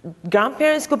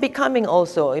 grandparents could be coming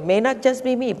also. It may not just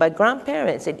be me, but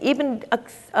grandparents. And even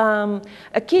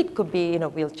a kid could be in a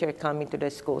wheelchair coming to the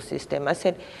school system. I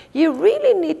said, you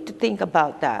really need to think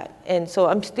about that. And so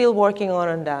I'm still working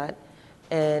on that.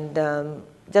 And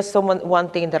just one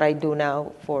thing that I do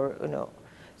now for,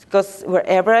 because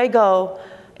wherever I go,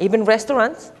 even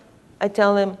restaurants, I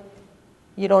tell them,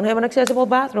 you don't have an accessible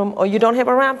bathroom or you don't have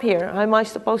a ramp here. How am I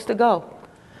supposed to go?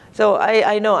 So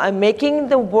I know I'm making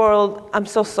the world, I'm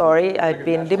so sorry, I've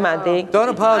been demanding. Don't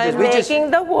apologize. I'm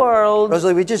making the world.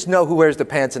 Rosalie, we just know who wears the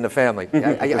pants in the family.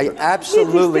 I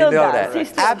absolutely know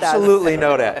that. Absolutely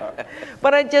know that.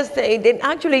 But I just, it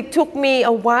actually took me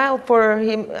a while for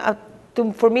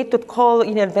me to call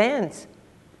in advance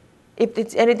if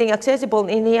it's anything accessible.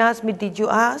 And he asked me, did you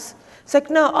ask? It's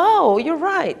like, no, oh, you're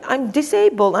right. I'm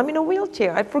disabled. I'm in a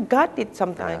wheelchair. I forgot it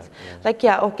sometimes. Yeah. Like,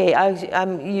 yeah, okay,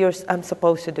 I'm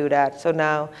supposed to do that. So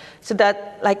now, so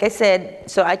that, like I said,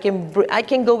 so I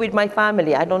can go with my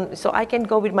family. So I can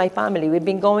go with my family. We've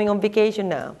been going on vacation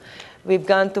now. We've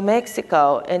gone to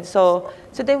Mexico. And so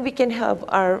then we can have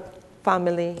our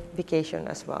family vacation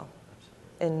as well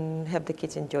and have the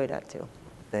kids enjoy that too.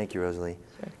 Thank you, Rosalie.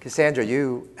 Sure. Cassandra,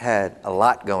 you had a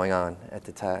lot going on at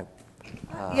the time.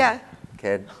 Yeah.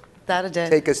 Can that I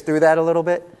did. Take us through that a little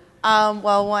bit?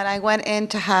 Well, when I went in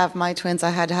to have my twins,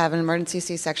 I had to have an emergency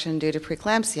C-section due to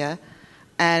preeclampsia.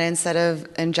 And instead of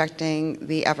injecting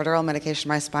the epidural medication in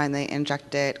my spine, they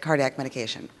injected cardiac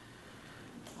medication.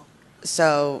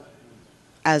 So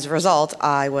as a result,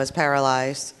 I was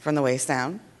paralyzed from the waist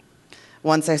down.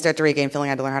 Once I started to regain feeling,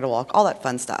 I had to learn how to walk, all that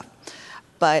fun stuff.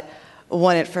 But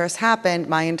when it first happened,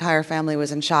 my entire family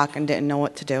was in shock and didn't know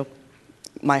what to do.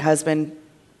 My husband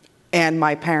and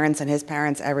my parents and his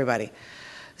parents, everybody.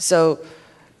 So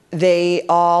they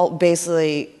all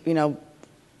basically,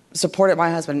 supported my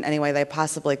husband in any way they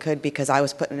possibly could because I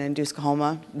was put in an induced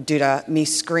coma due to me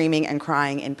screaming and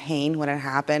crying in pain when it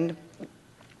happened.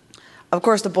 Of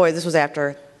course, this was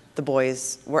after the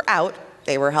boys were out.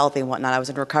 They were healthy and whatnot. I was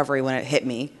in recovery when it hit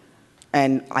me,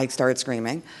 and I started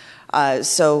screaming.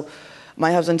 So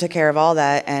my husband took care of all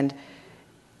that, and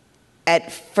at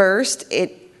first,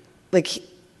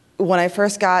 when I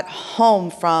first got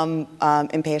home from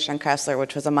inpatient Kessler,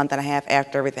 which was a month and a half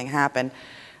after everything happened,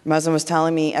 my husband was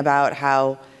telling me about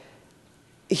how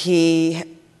he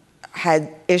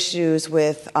had issues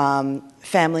with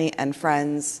family and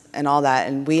friends and all that,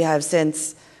 and we have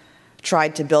since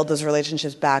tried to build those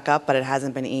relationships back up, but it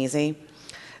hasn't been easy.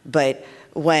 But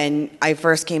when I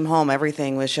first came home,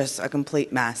 everything was just a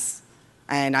complete mess.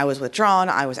 And I was withdrawn,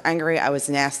 I was angry, I was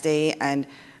nasty, and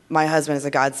my husband is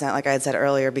a godsend, like I had said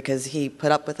earlier, because he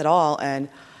put up with it all, and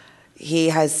he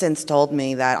has since told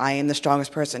me that I am the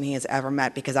strongest person he has ever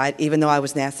met, because even though I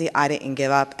was nasty, I didn't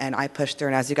give up, and I pushed through,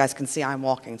 and as you guys can see, I'm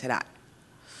walking to that.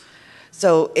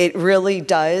 So it really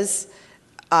does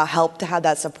help to have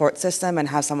that support system and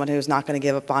have someone who's not going to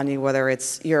give up on you, whether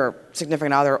it's your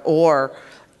significant other or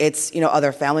it's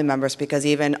other family members, because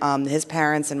even his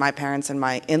parents and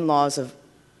my in-laws of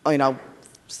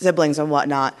siblings and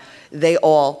whatnot, they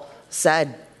all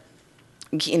said,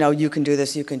 you can do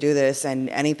this, and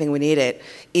anything we needed.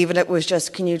 Even if it was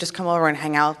just, can you just come over and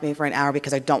hang out with me for an hour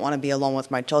because I don't want to be alone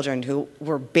with my children who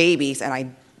were babies, and I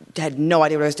had no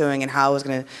idea what I was doing and how I was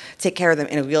going to take care of them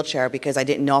in a wheelchair because I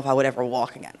didn't know if I would ever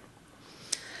walk again.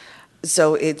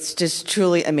 So it's just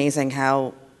truly amazing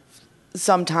how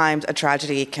sometimes a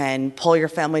tragedy can pull your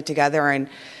family together and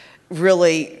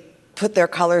really put their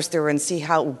colors through and see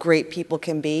how great people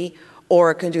can be,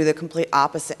 or it can do the complete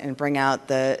opposite and bring out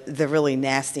the really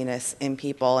nastiness in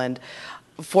people. And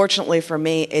fortunately for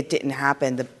me, it didn't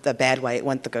happen the bad way, it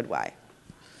went the good way.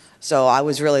 So I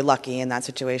was really lucky in that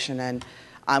situation, and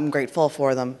I'm grateful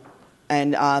for them.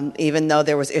 And even though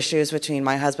there was issues between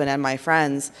my husband and my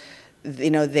friends,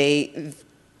 they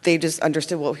just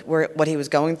understood what he was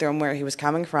going through and where he was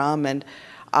coming from. And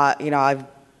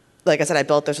like I said, I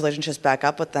built those relationships back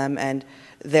up with them, and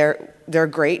they're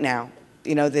great now.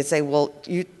 They say, well,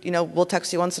 we'll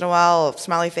text you once in a while,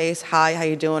 smiley face, hi, how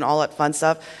you doing, all that fun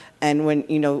stuff. And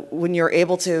when you're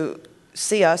able to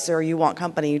see us or you want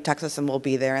company, you text us and we'll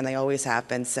be there, and they always have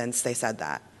been since they said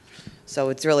that. So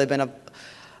it's really been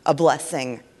a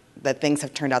blessing that things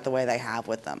have turned out the way they have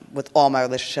with them, with all my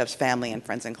relationships, family and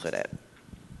friends included.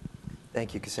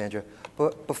 Thank you, Cassandra.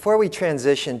 But before we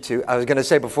transition to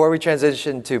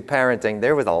parenting,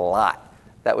 there was a lot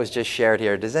that was just shared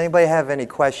here. Does anybody have any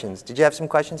questions? Did you have some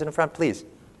questions in the front, please?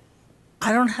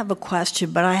 I don't have a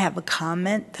question, but I have a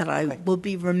comment that I will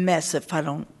be remiss if I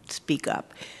don't speak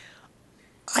up.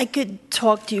 I could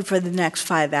talk to you for the next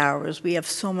 5 hours. We have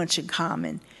so much in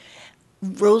common.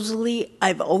 Rosalie,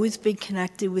 I've always been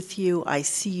connected with you. I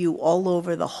see you all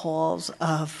over the halls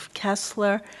of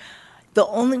Kessler. The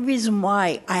only reason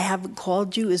why I haven't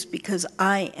called you is because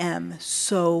I am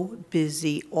so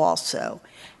busy also.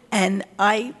 And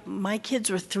my kids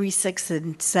were 3, 6,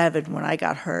 and 7 when I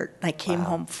got hurt. I came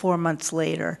home 4 months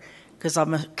later because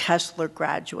I'm a Kessler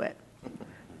graduate.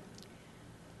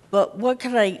 But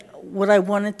what I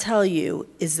want to tell you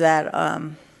is that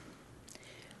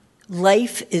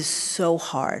life is so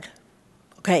hard,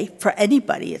 okay? For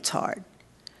anybody, it's hard.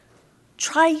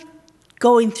 Try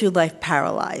going through life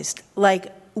paralyzed.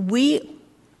 Like, we're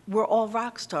all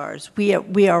rock stars.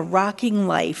 We are rocking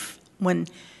life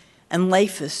and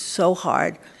life is so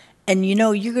hard. And you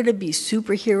know, you're going to be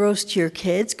superheroes to your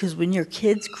kids, because when your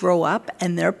kids grow up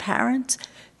and they're parents,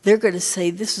 they're going to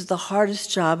say, this is the hardest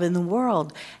job in the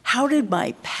world. How did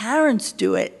my parents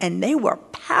do it? And they were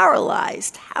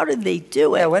paralyzed. How did they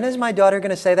do it? Yeah, when is my daughter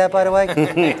going to say that, by the way?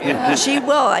 She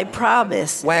will, I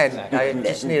promise. When? I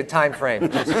just need a time frame.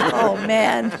 Oh,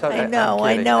 man. I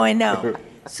know.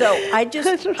 So I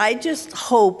just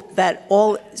hope that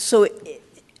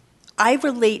I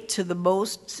relate to the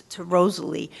most to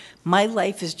Rosalie. My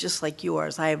life is just like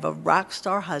yours. I have a rock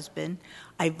star husband.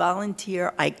 I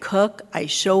volunteer, I cook, I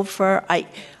chauffeur, I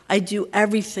do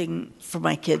everything for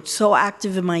my kids. So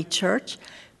active in my church,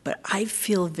 but I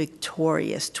feel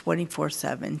victorious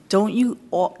 24/7. Don't you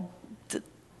all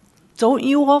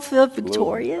feel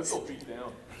victorious?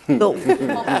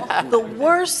 The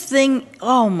worst thing,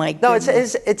 oh my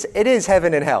goodness. No, it is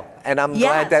heaven and hell. And I'm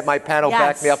glad that my panel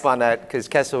backed me up on that, because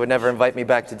Kessler would never invite me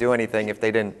back to do anything if they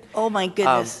didn't. Oh my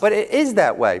goodness. But it is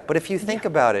that way. But if you think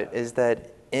about it, is that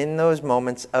in those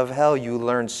moments of hell, you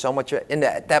learn so much. In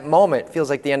that moment, it feels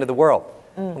like the end of the world.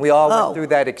 We all went through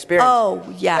that experience. Oh,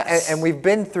 yes. And we've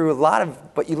been through a lot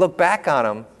of, but you look back on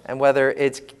them, and whether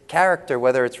it's character,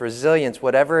 whether it's resilience,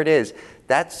 whatever it is,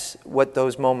 that's what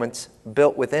those moments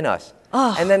built within us.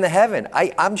 Oh. And then the heaven.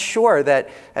 I'm sure that,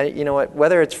 you know what,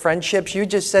 whether it's friendships, you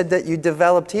just said that you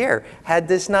developed here. Had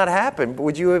this not happened,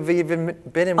 would you have even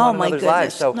been in one another's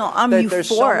lives? So no, I'm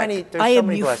euphoric. I am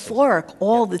euphoric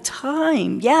all the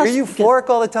time. Yes. You're euphoric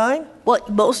all the time? Well,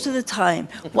 most of the time.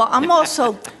 Well, I'm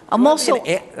also. No,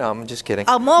 I'm just kidding.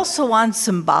 I'm also on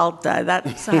Cymbalta. That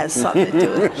has something to do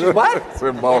with it. What?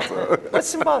 Cymbalta.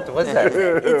 What's Cymbalta? What's that?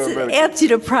 It's an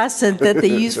antidepressant that they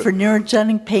use for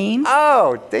neurogenic pain.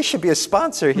 Oh, they should be a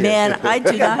sponsor here. Man, I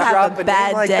do not have a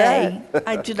bad day. That.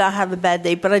 I do not have a bad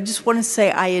day. But I just want to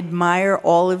say I admire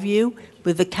all of you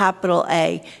with a capital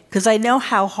A, because I know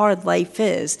how hard life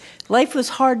is. Life was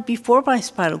hard before my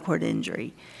spinal cord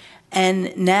injury.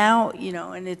 And now, you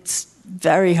know, and it's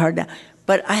very hard now.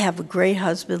 But I have a great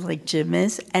husband like Jim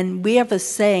is, and we have a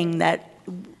saying that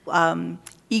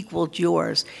equaled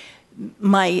yours.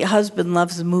 My husband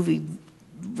loves the movie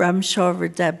Shemshaw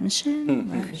Redemption.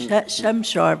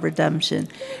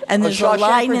 And there's a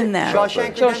line in there.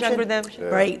 Shawshank Redemption.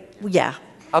 Right? Yeah.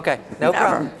 Okay, no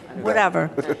problem.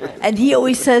 Whatever. And he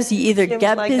always says you either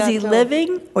get like busy that, too.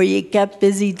 living or you get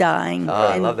busy dying. Oh,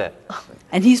 I love that.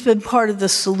 And he's been part of the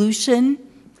solution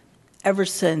ever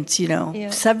since,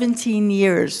 17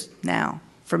 years now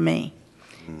for me.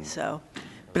 So,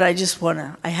 but I just want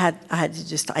to,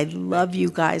 I love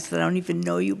you guys. I don't even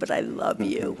know you, but I love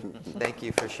you. Thank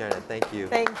you for sharing it. Thank you.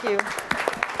 Thank you.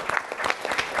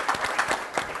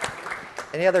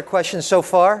 Any other questions so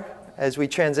far as we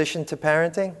transition to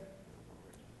parenting?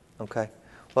 Okay.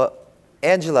 Well,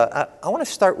 Angela, I want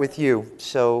to start with you.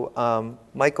 So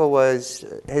Michael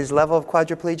his level of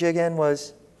quadriplegia again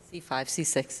was? C5,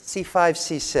 C6. C5,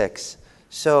 C6.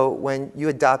 So when you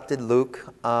adopted Luke,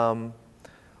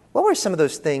 what were some of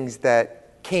those things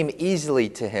that came easily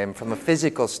to him from a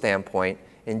physical standpoint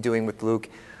in doing with Luke?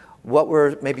 What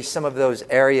were maybe some of those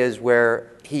areas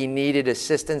where he needed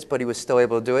assistance, but he was still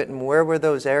able to do it? And where were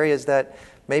those areas that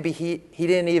maybe he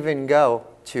didn't even go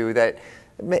to, that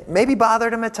maybe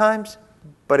bothered him at times?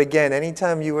 But again,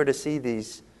 anytime you were to see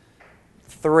these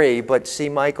three, but see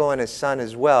Michael and his son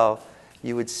as well,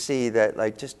 you would see that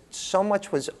like just so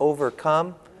much was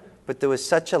overcome, but there was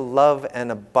such a love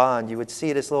and a bond. You would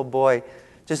see this little boy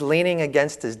just leaning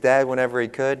against his dad whenever he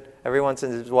could. Every once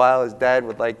in a while, his dad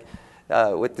would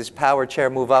with this power chair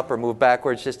move up or move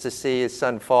backwards just to see his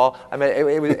son fall. I mean,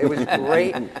 it was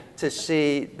great to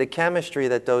see the chemistry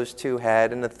that those two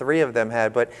had and the three of them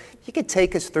had. But you could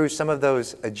take us through some of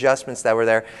those adjustments that were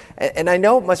there. And I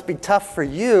know it must be tough for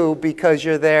you because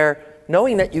you're there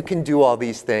knowing that you can do all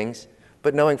these things,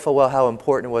 but knowing full well how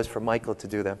important it was for Michael to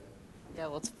do them. Yeah,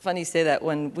 well, it's funny you say that.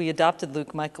 When we adopted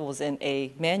Luke, Michael was in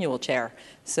a manual chair.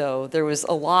 So there was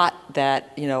a lot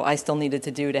that, I still needed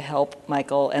to do to help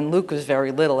Michael. And Luke was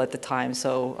very little at the time.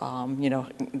 So,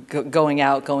 going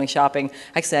out, going shopping.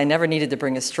 Actually, I never needed to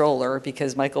bring a stroller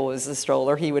because Michael was a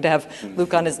stroller. He would have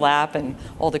Luke on his lap and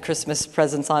all the Christmas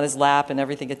presents on his lap and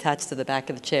everything attached to the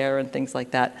back of the chair and things like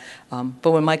that.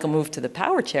 But when Michael moved to the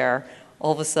power chair,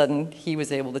 all of a sudden, he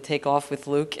was able to take off with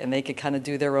Luke, and they could kind of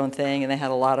do their own thing, and they had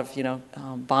a lot of,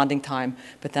 bonding time.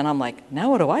 But then I'm like,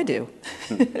 now what do I do?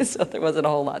 So there wasn't a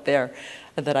whole lot there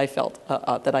that I felt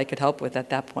that I could help with at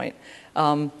that point.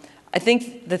 I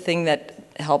think the thing that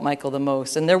helped Michael the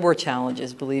most, and there were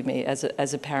challenges, believe me, as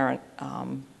a parent,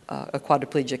 a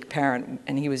quadriplegic parent,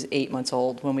 and he was 8 months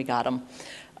old when we got him.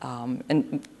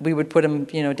 And we would put him,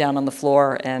 down on the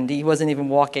floor, and he wasn't even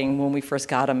walking when we first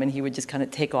got him, and he would just kind of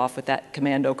take off with that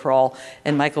commando crawl.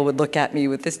 And Michael would look at me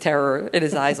with this terror in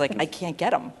his eyes, like, I can't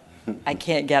get him. I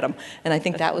can't get him. And I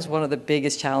think that was one of the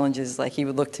biggest challenges. Like, he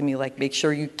would look to me like, make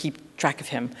sure you keep track of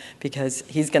him because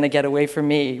he's going to get away from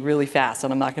me really fast,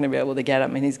 and I'm not going to be able to get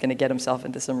him, and he's going to get himself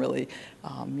into some really,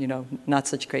 not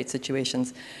such great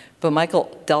situations. But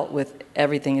Michael dealt with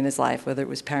everything in his life, whether it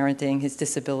was parenting, his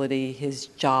disability, his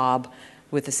job,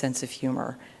 with a sense of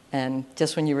humor. And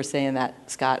just when you were saying that,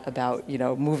 Scott, about,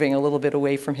 moving a little bit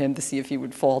away from him to see if he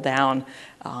would fall down,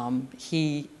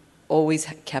 he always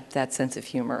kept that sense of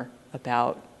humor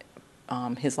about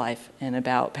his life and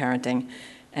about parenting.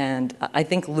 And I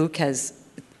think Luke has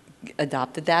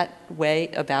adopted that way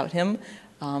about him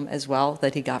as well,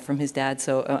 that he got from his dad.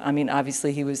 So,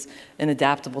 obviously he was an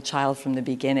adaptable child from the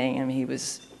beginning. I mean, he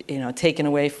was, taken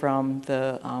away from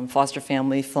the foster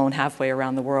family, flown halfway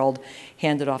around the world,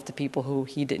 handed off to people who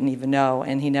he didn't even know,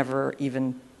 and he never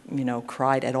even,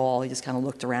 cried at all. He just kind of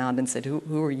looked around and said,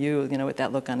 who are you, with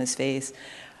that look on his face.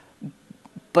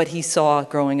 But he saw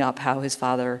growing up how his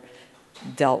father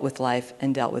dealt with life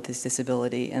and dealt with his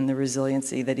disability and the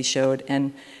resiliency that he showed,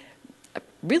 and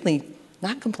really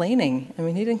not complaining. I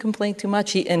mean, he didn't complain too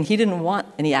much, and he didn't want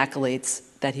any accolades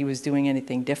that he was doing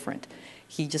anything different.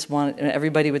 He just wanted,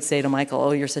 everybody would say to Michael,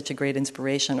 oh, you're such a great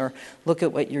inspiration, or look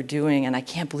at what you're doing, and I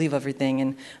can't believe everything.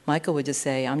 And Michael would just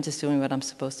say, I'm just doing what I'm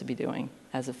supposed to be doing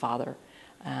as a father.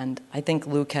 And I think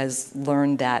Luke has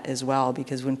learned that as well,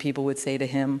 because when people would say to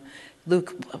him,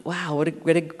 Luke, wow,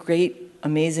 what a great,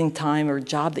 amazing time or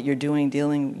job that you're doing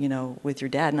dealing, with your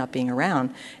dad not being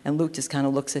around. And Luke just kind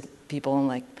of looks at people and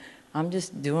like, I'm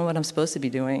just doing what I'm supposed to be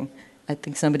doing. I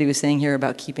think somebody was saying here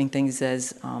about keeping things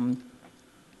as,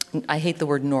 I hate the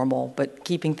word normal, but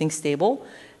keeping things stable.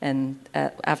 And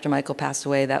after Michael passed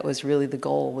away, that was really the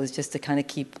goal, was just to kind of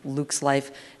keep Luke's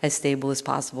life as stable as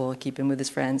possible, keep him with his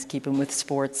friends, keep him with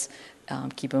sports,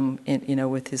 keep him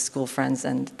with his school friends,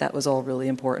 and that was all really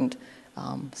important.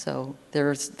 So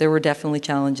there were definitely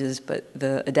challenges, but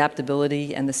the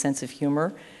adaptability and the sense of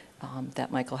humor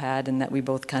that Michael had and that we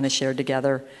both kind of shared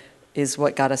together is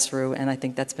what got us through, and I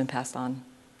think that's been passed on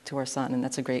to our son, and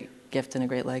that's a great gift and a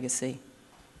great legacy.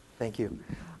 Thank you.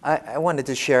 I wanted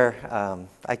to share,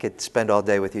 I could spend all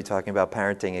day with you talking about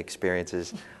parenting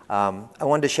experiences. I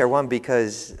wanted to share one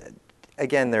because,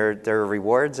 again, there are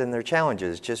rewards and there are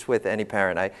challenges, just with any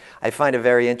parent. I find it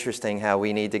very interesting how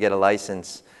we need to get a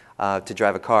license to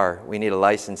drive a car. We need a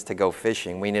license to go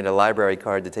fishing. We need a library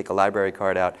card to take a library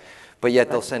card out. But yet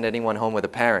they'll send anyone home with a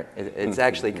parent. It's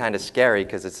actually kind of scary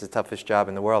because it's the toughest job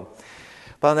in the world.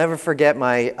 But I'll never forget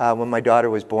when my daughter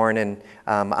was born, and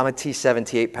I'm a T7,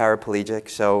 T8 paraplegic,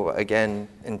 so again,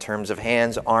 in terms of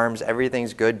hands, arms,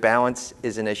 everything's good. Balance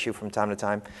is an issue from time to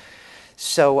time.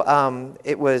 So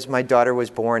my daughter was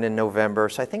born in November,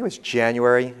 so I think it was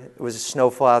January. It was a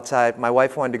snowfall outside. My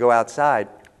wife wanted to go outside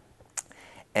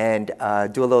and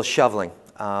do a little shoveling.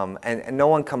 And no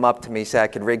one come up to me and say, I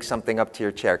could rig something up to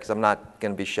your chair, because I'm not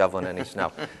going to be shoveling any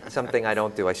snow. Something I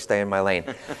don't do. I stay in my lane.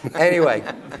 Anyway,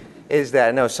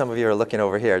 I know some of you are looking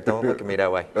over here. Don't look at me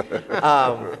that way.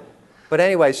 But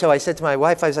anyway, so I said to my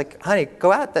wife, I was like, honey,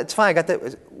 go out. That's fine. I got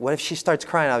that. What if she starts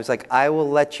crying? I was like, I will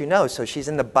let you know. So she's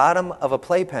in the bottom of a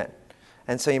playpen.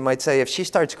 And so you might say, if she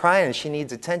starts crying and she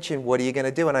needs attention, what are you going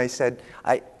to do? And I said,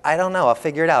 I don't know. I'll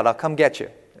figure it out. I'll come get you.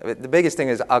 The biggest thing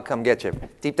is, I'll come get you.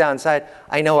 Deep down inside,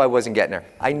 I know I wasn't getting her.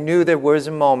 I knew there was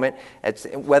a moment,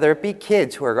 whether it be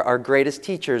kids who are our greatest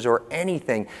teachers or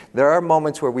anything, there are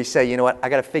moments where we say, you know what, I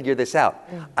got to figure this out.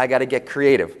 I got to get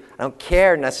creative. I don't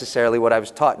care necessarily what I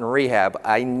was taught in rehab.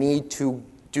 I need to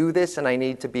do this, and I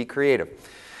need to be creative.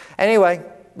 Anyway,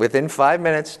 within 5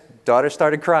 minutes, daughter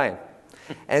started crying.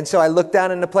 And so I looked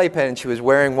down in the playpen, and she was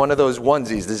wearing one of those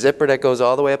onesies, the zipper that goes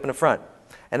all the way up in the front.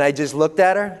 And I just looked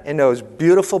at her in those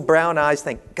beautiful brown eyes,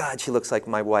 thank God she looks like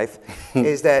my wife,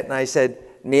 and I said,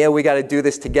 Nia, we got to do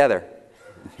this together.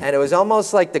 And it was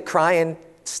almost like the crying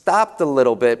stopped a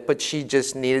little bit, but she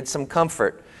just needed some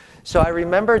comfort. So I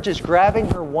remember just grabbing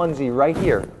her onesie right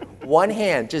here, one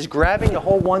hand, just grabbing the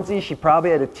whole onesie. She probably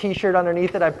had a T-shirt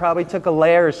underneath it. I probably took a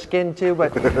layer of skin too,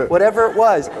 but whatever it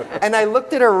was. And I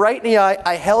looked at her right in the eye.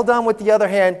 I held on with the other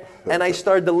hand, and I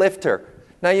started to lift her.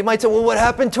 Now you might say, well, what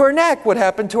happened to her neck? What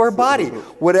happened to her body?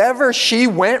 Whatever, she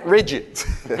went rigid.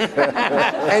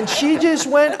 And she just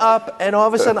went up, and all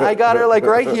of a sudden I got her like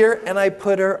right here, and I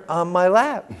put her on my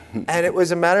lap. And it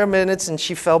was a matter of minutes, and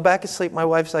she fell back asleep. My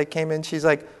wife's like, came in, she's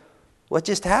like, what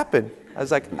just happened? I was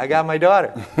like, I got my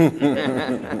daughter.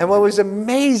 And what was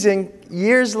amazing,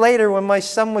 years later when my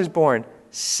son was born,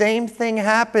 same thing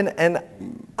happened, and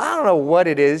I don't know what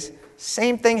it is,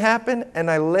 same thing happened,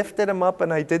 and I lifted him up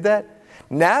and I did that.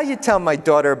 Now you tell my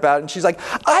daughter about it, and she's like,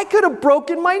 I could have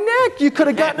broken my neck. You could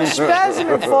have gotten a spasm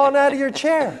and fallen out of your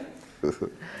chair.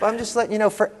 But I'm just letting you know,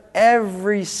 for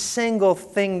every single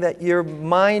thing that your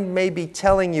mind may be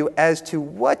telling you as to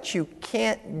what you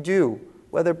can't do,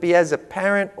 whether it be as a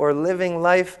parent or living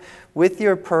life with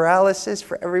your paralysis,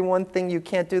 for every one thing you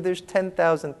can't do, there's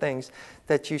 10,000 things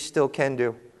that you still can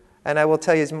do. And I will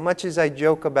tell you, as much as I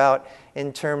joke about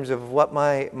in terms of what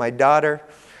my daughter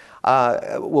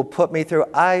will put me through,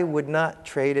 I would not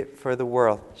trade it for the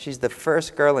world. She's the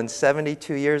first girl in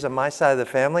 72 years on my side of the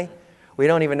family. We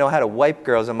don't even know how to wipe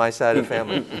girls on my side of the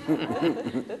family.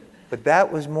 But that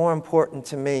was more important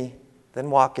to me than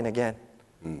walking again.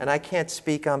 And I can't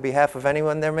speak on behalf of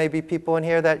anyone. There may be people in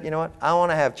here that, you know what, I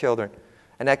want to have children.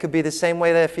 And that could be the same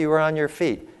way that if you were on your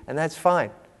feet. And that's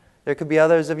fine. There could be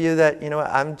others of you that, you know,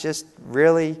 I'm just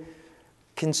really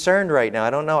concerned right now. I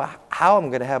don't know how I'm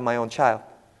going to have my own child.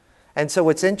 And so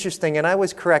what's interesting, and I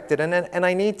was corrected, and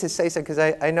I need to say something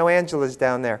because I know Angela's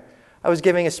down there. I was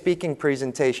giving a speaking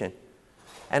presentation.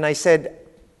 And I said,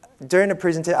 during the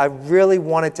presentation, I really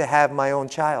wanted to have my own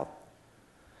child.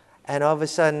 And all of a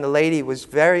sudden, the lady was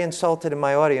very insulted in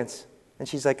my audience. And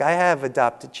she's like, I have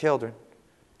adopted children,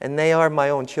 and they are my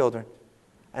own children.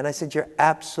 And I said, you're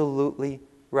absolutely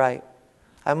right.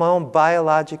 I have my own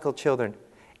biological children.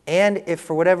 And if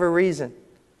for whatever reason,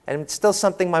 and it's still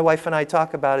something my wife and I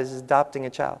talk about, is adopting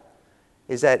a child,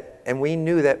 is that, and we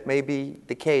knew that may be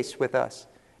the case with us.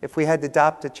 If we had to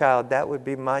adopt a child, that would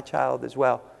be my child as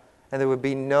well. And there would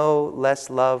be no less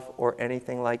love or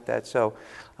anything like that. So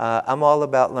I'm all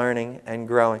about learning and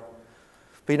growing.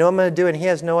 But you know what I'm going to do? And he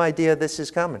has no idea this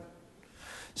is coming.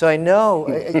 So I know,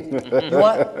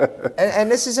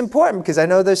 and this is important because I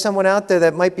know there's someone out there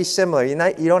that might be similar. You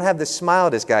don't have the smile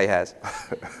this guy has,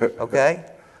 okay?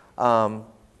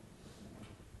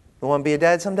 You want to be a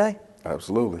dad someday?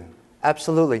 Absolutely.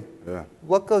 Absolutely. Yeah.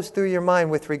 What goes through your mind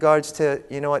with regards to,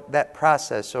 you know what, that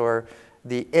process or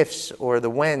the ifs or the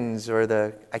whens or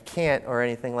the I can't or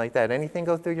anything like that? Anything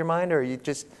go through your mind, or you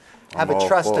just have a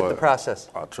trust at the process?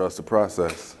 I trust the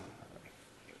process.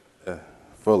 Yeah,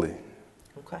 fully.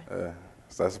 Okay.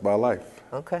 So that's about life.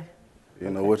 Okay. You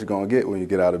know what you're going to get when you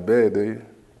get out of bed, do you?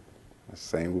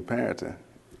 Same with parenting.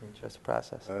 Trust the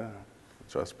process.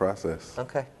 Trust the process.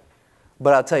 Okay.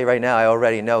 But I'll tell you right now, I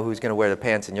already know who's going to wear the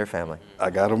pants in your family.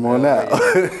 I got them on now.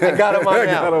 I got them on now. I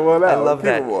got them on now. I love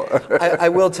that. I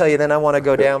will tell you, then I want to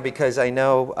go down because I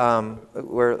know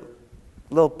we're a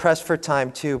little pressed for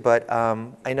time too, but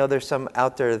I know there's some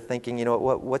out there thinking, you know,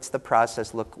 what's the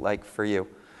process look like for you?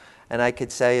 And I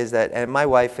could say is that, and my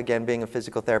wife, again, being a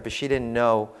physical therapist, she didn't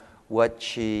know what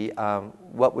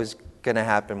was going to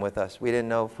happen with us. We didn't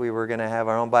know if we were going to have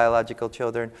our own biological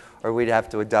children or we'd have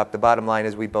to adopt. The bottom line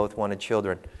is we both wanted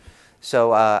children.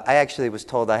 So I actually was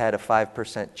told I had a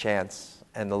 5% chance,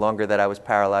 and the longer that I was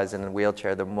paralyzed and in a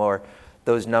wheelchair, the more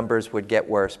those numbers would get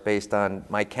worse based on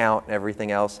my count and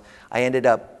everything else. I ended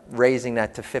up raising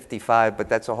that to 55, but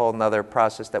that's a whole nother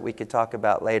process that we could talk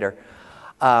about later.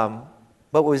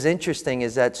 But what was interesting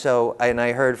is that, and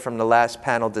I heard from the last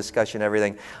panel discussion,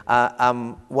 everything,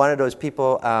 I'm one of those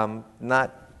people,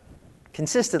 not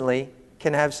consistently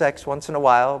can have sex once in a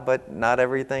while, but not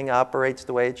everything operates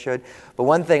the way it should. But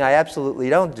one thing I absolutely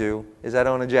don't do is I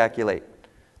don't ejaculate.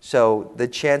 So the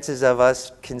chances of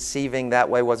us conceiving that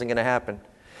way wasn't going to happen.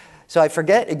 So I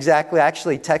forget exactly. I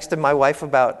actually texted my wife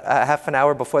about half an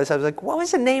hour before this. I was like, what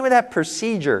was the name of that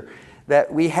procedure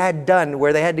that we had done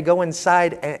where they had to go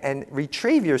inside and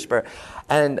retrieve your sperm?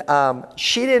 And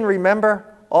she didn't remember.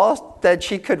 All that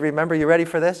she could remember, you ready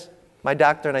for this? My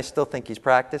doctor, and I still think he's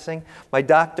practicing, my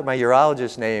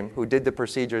urologist name, who did the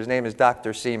procedure, his name is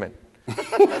Dr. Seaman.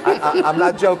 I'm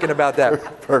not joking about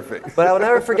that. Perfect. But I will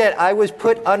never forget, I was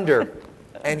put under,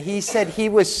 and he said he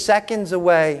was seconds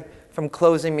away from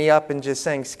closing me up and just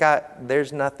saying, Scott,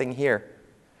 there's nothing here.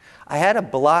 I had a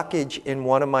blockage in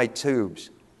one of my tubes,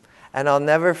 and I'll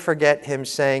never forget him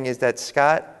saying is that,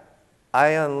 Scott, I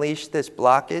unleashed this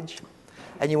blockage,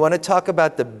 and you want to talk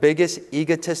about the biggest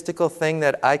egotistical thing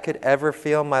that I could ever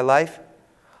feel in my life?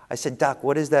 I said, Doc,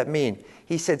 what does that mean?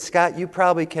 He said, Scott, you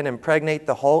probably can impregnate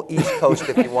the whole East Coast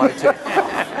if you wanted to.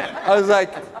 I was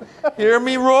like, hear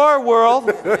me roar,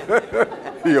 world.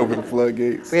 He opened the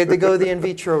floodgates. We had to go the in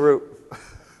vitro route.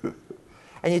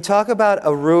 And you talk about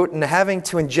a route and having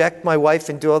to inject my wife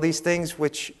and do all these things,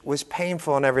 which was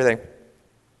painful and everything.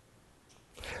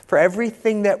 For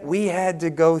everything that we had to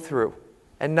go through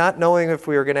and not knowing if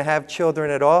we were going to have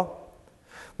children at all,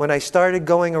 when I started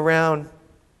going around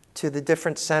to the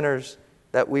different centers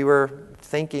that we were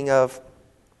thinking of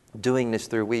doing this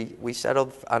through, we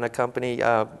settled on a company,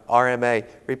 RMA,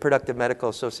 Reproductive Medical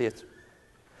Associates.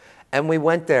 And we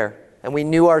went there, and we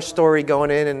knew our story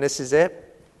going in, and this is it.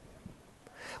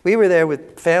 We were there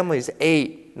with families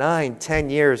 8, 9, 10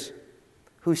 years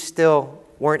who still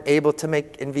weren't able to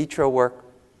make in vitro work.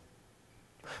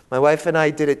 My wife and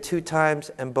I did it 2 times,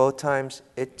 and both times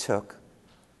it took.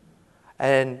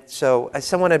 And so, as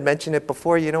someone had mentioned it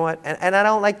before, you know what? And I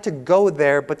don't like to go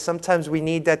there, but sometimes we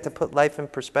need that to put life in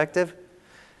perspective.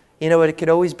 You know what? It could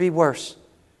always be worse.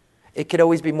 It could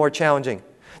always be more challenging.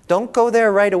 Don't go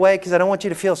there right away because I don't want you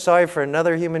to feel sorry for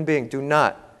another human being. Do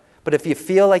not. But if you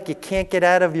feel like you can't get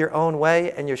out of your own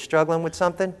way and you're struggling with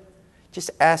something, just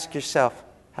ask yourself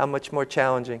how much more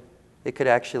challenging it could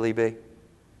actually be.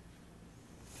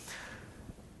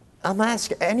 I'm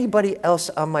asking anybody else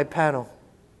on my panel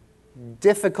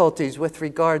difficulties with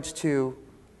regards to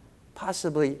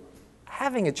possibly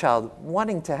having a child,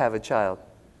 wanting to have a child.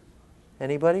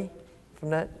 Anybody from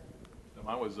that?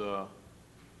 Mine was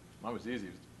easy.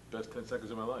 It was the best 10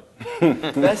 seconds of my life.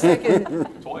 Best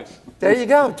second? Twice. There you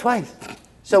go, twice.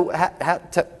 So a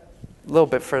little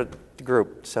bit for the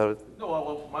group. So No,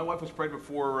 well, my wife was pregnant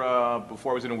before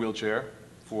I was in a wheelchair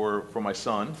for my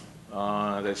son.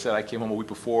 As I said, I came home a week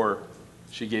before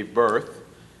she gave birth.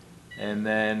 And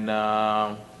then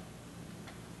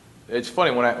it's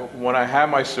funny, when I had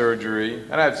my surgery,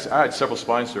 and I had several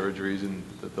spine surgeries, and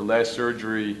the last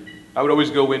surgery, I would always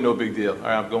go in, no big deal. All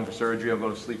right, I'm going for surgery, I'm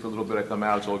going to sleep for a little bit, I come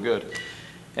out, it's all good.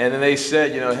 And then they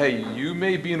said, hey, you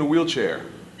may be in a wheelchair.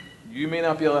 You may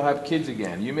not be able to have kids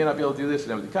again. You may not be able to do this.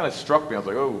 And it kind of struck me. I was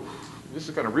like, oh, this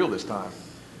is kind of real this time.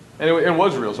 And it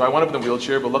was real. So I wound up in the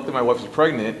wheelchair, but luckily my wife was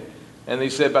pregnant. And they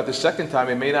said about the second time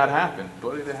it may not happen,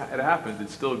 but it happened.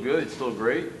 It's still good. It's still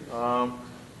great.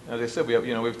 As I said, we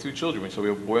have 2 children. So we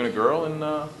have a boy and a girl, and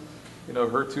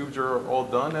her tubes are all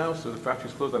done now. So the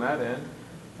factory's closed on that end.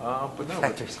 But no,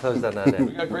 factory's closed on that end.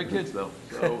 We got great kids though.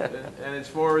 So and as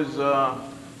far as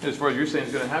you're saying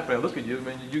it's going to happen, I look at you. I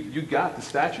mean, you got the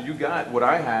stature. You got what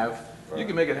I have. You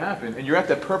can make it happen, and you're at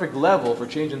that perfect level for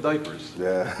changing diapers.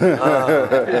 Yeah.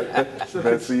 So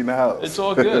Best seat in the house. It's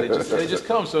all good. It just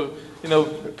comes. So,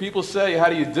 people say, how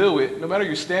do you do it? No matter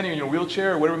you're standing in your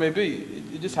wheelchair or whatever it may be,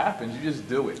 it just happens. You just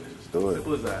do it. Just do it.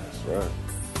 Simple as that. That's right.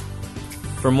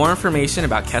 For more information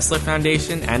about Kessler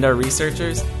Foundation and our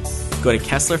researchers, go to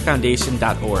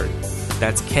KesslerFoundation.org.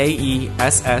 That's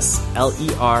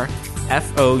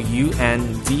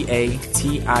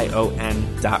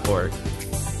KesslerFoundation.org.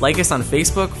 Like us on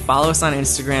Facebook, follow us on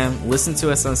Instagram, listen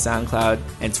to us on SoundCloud,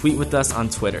 and tweet with us on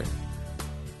Twitter.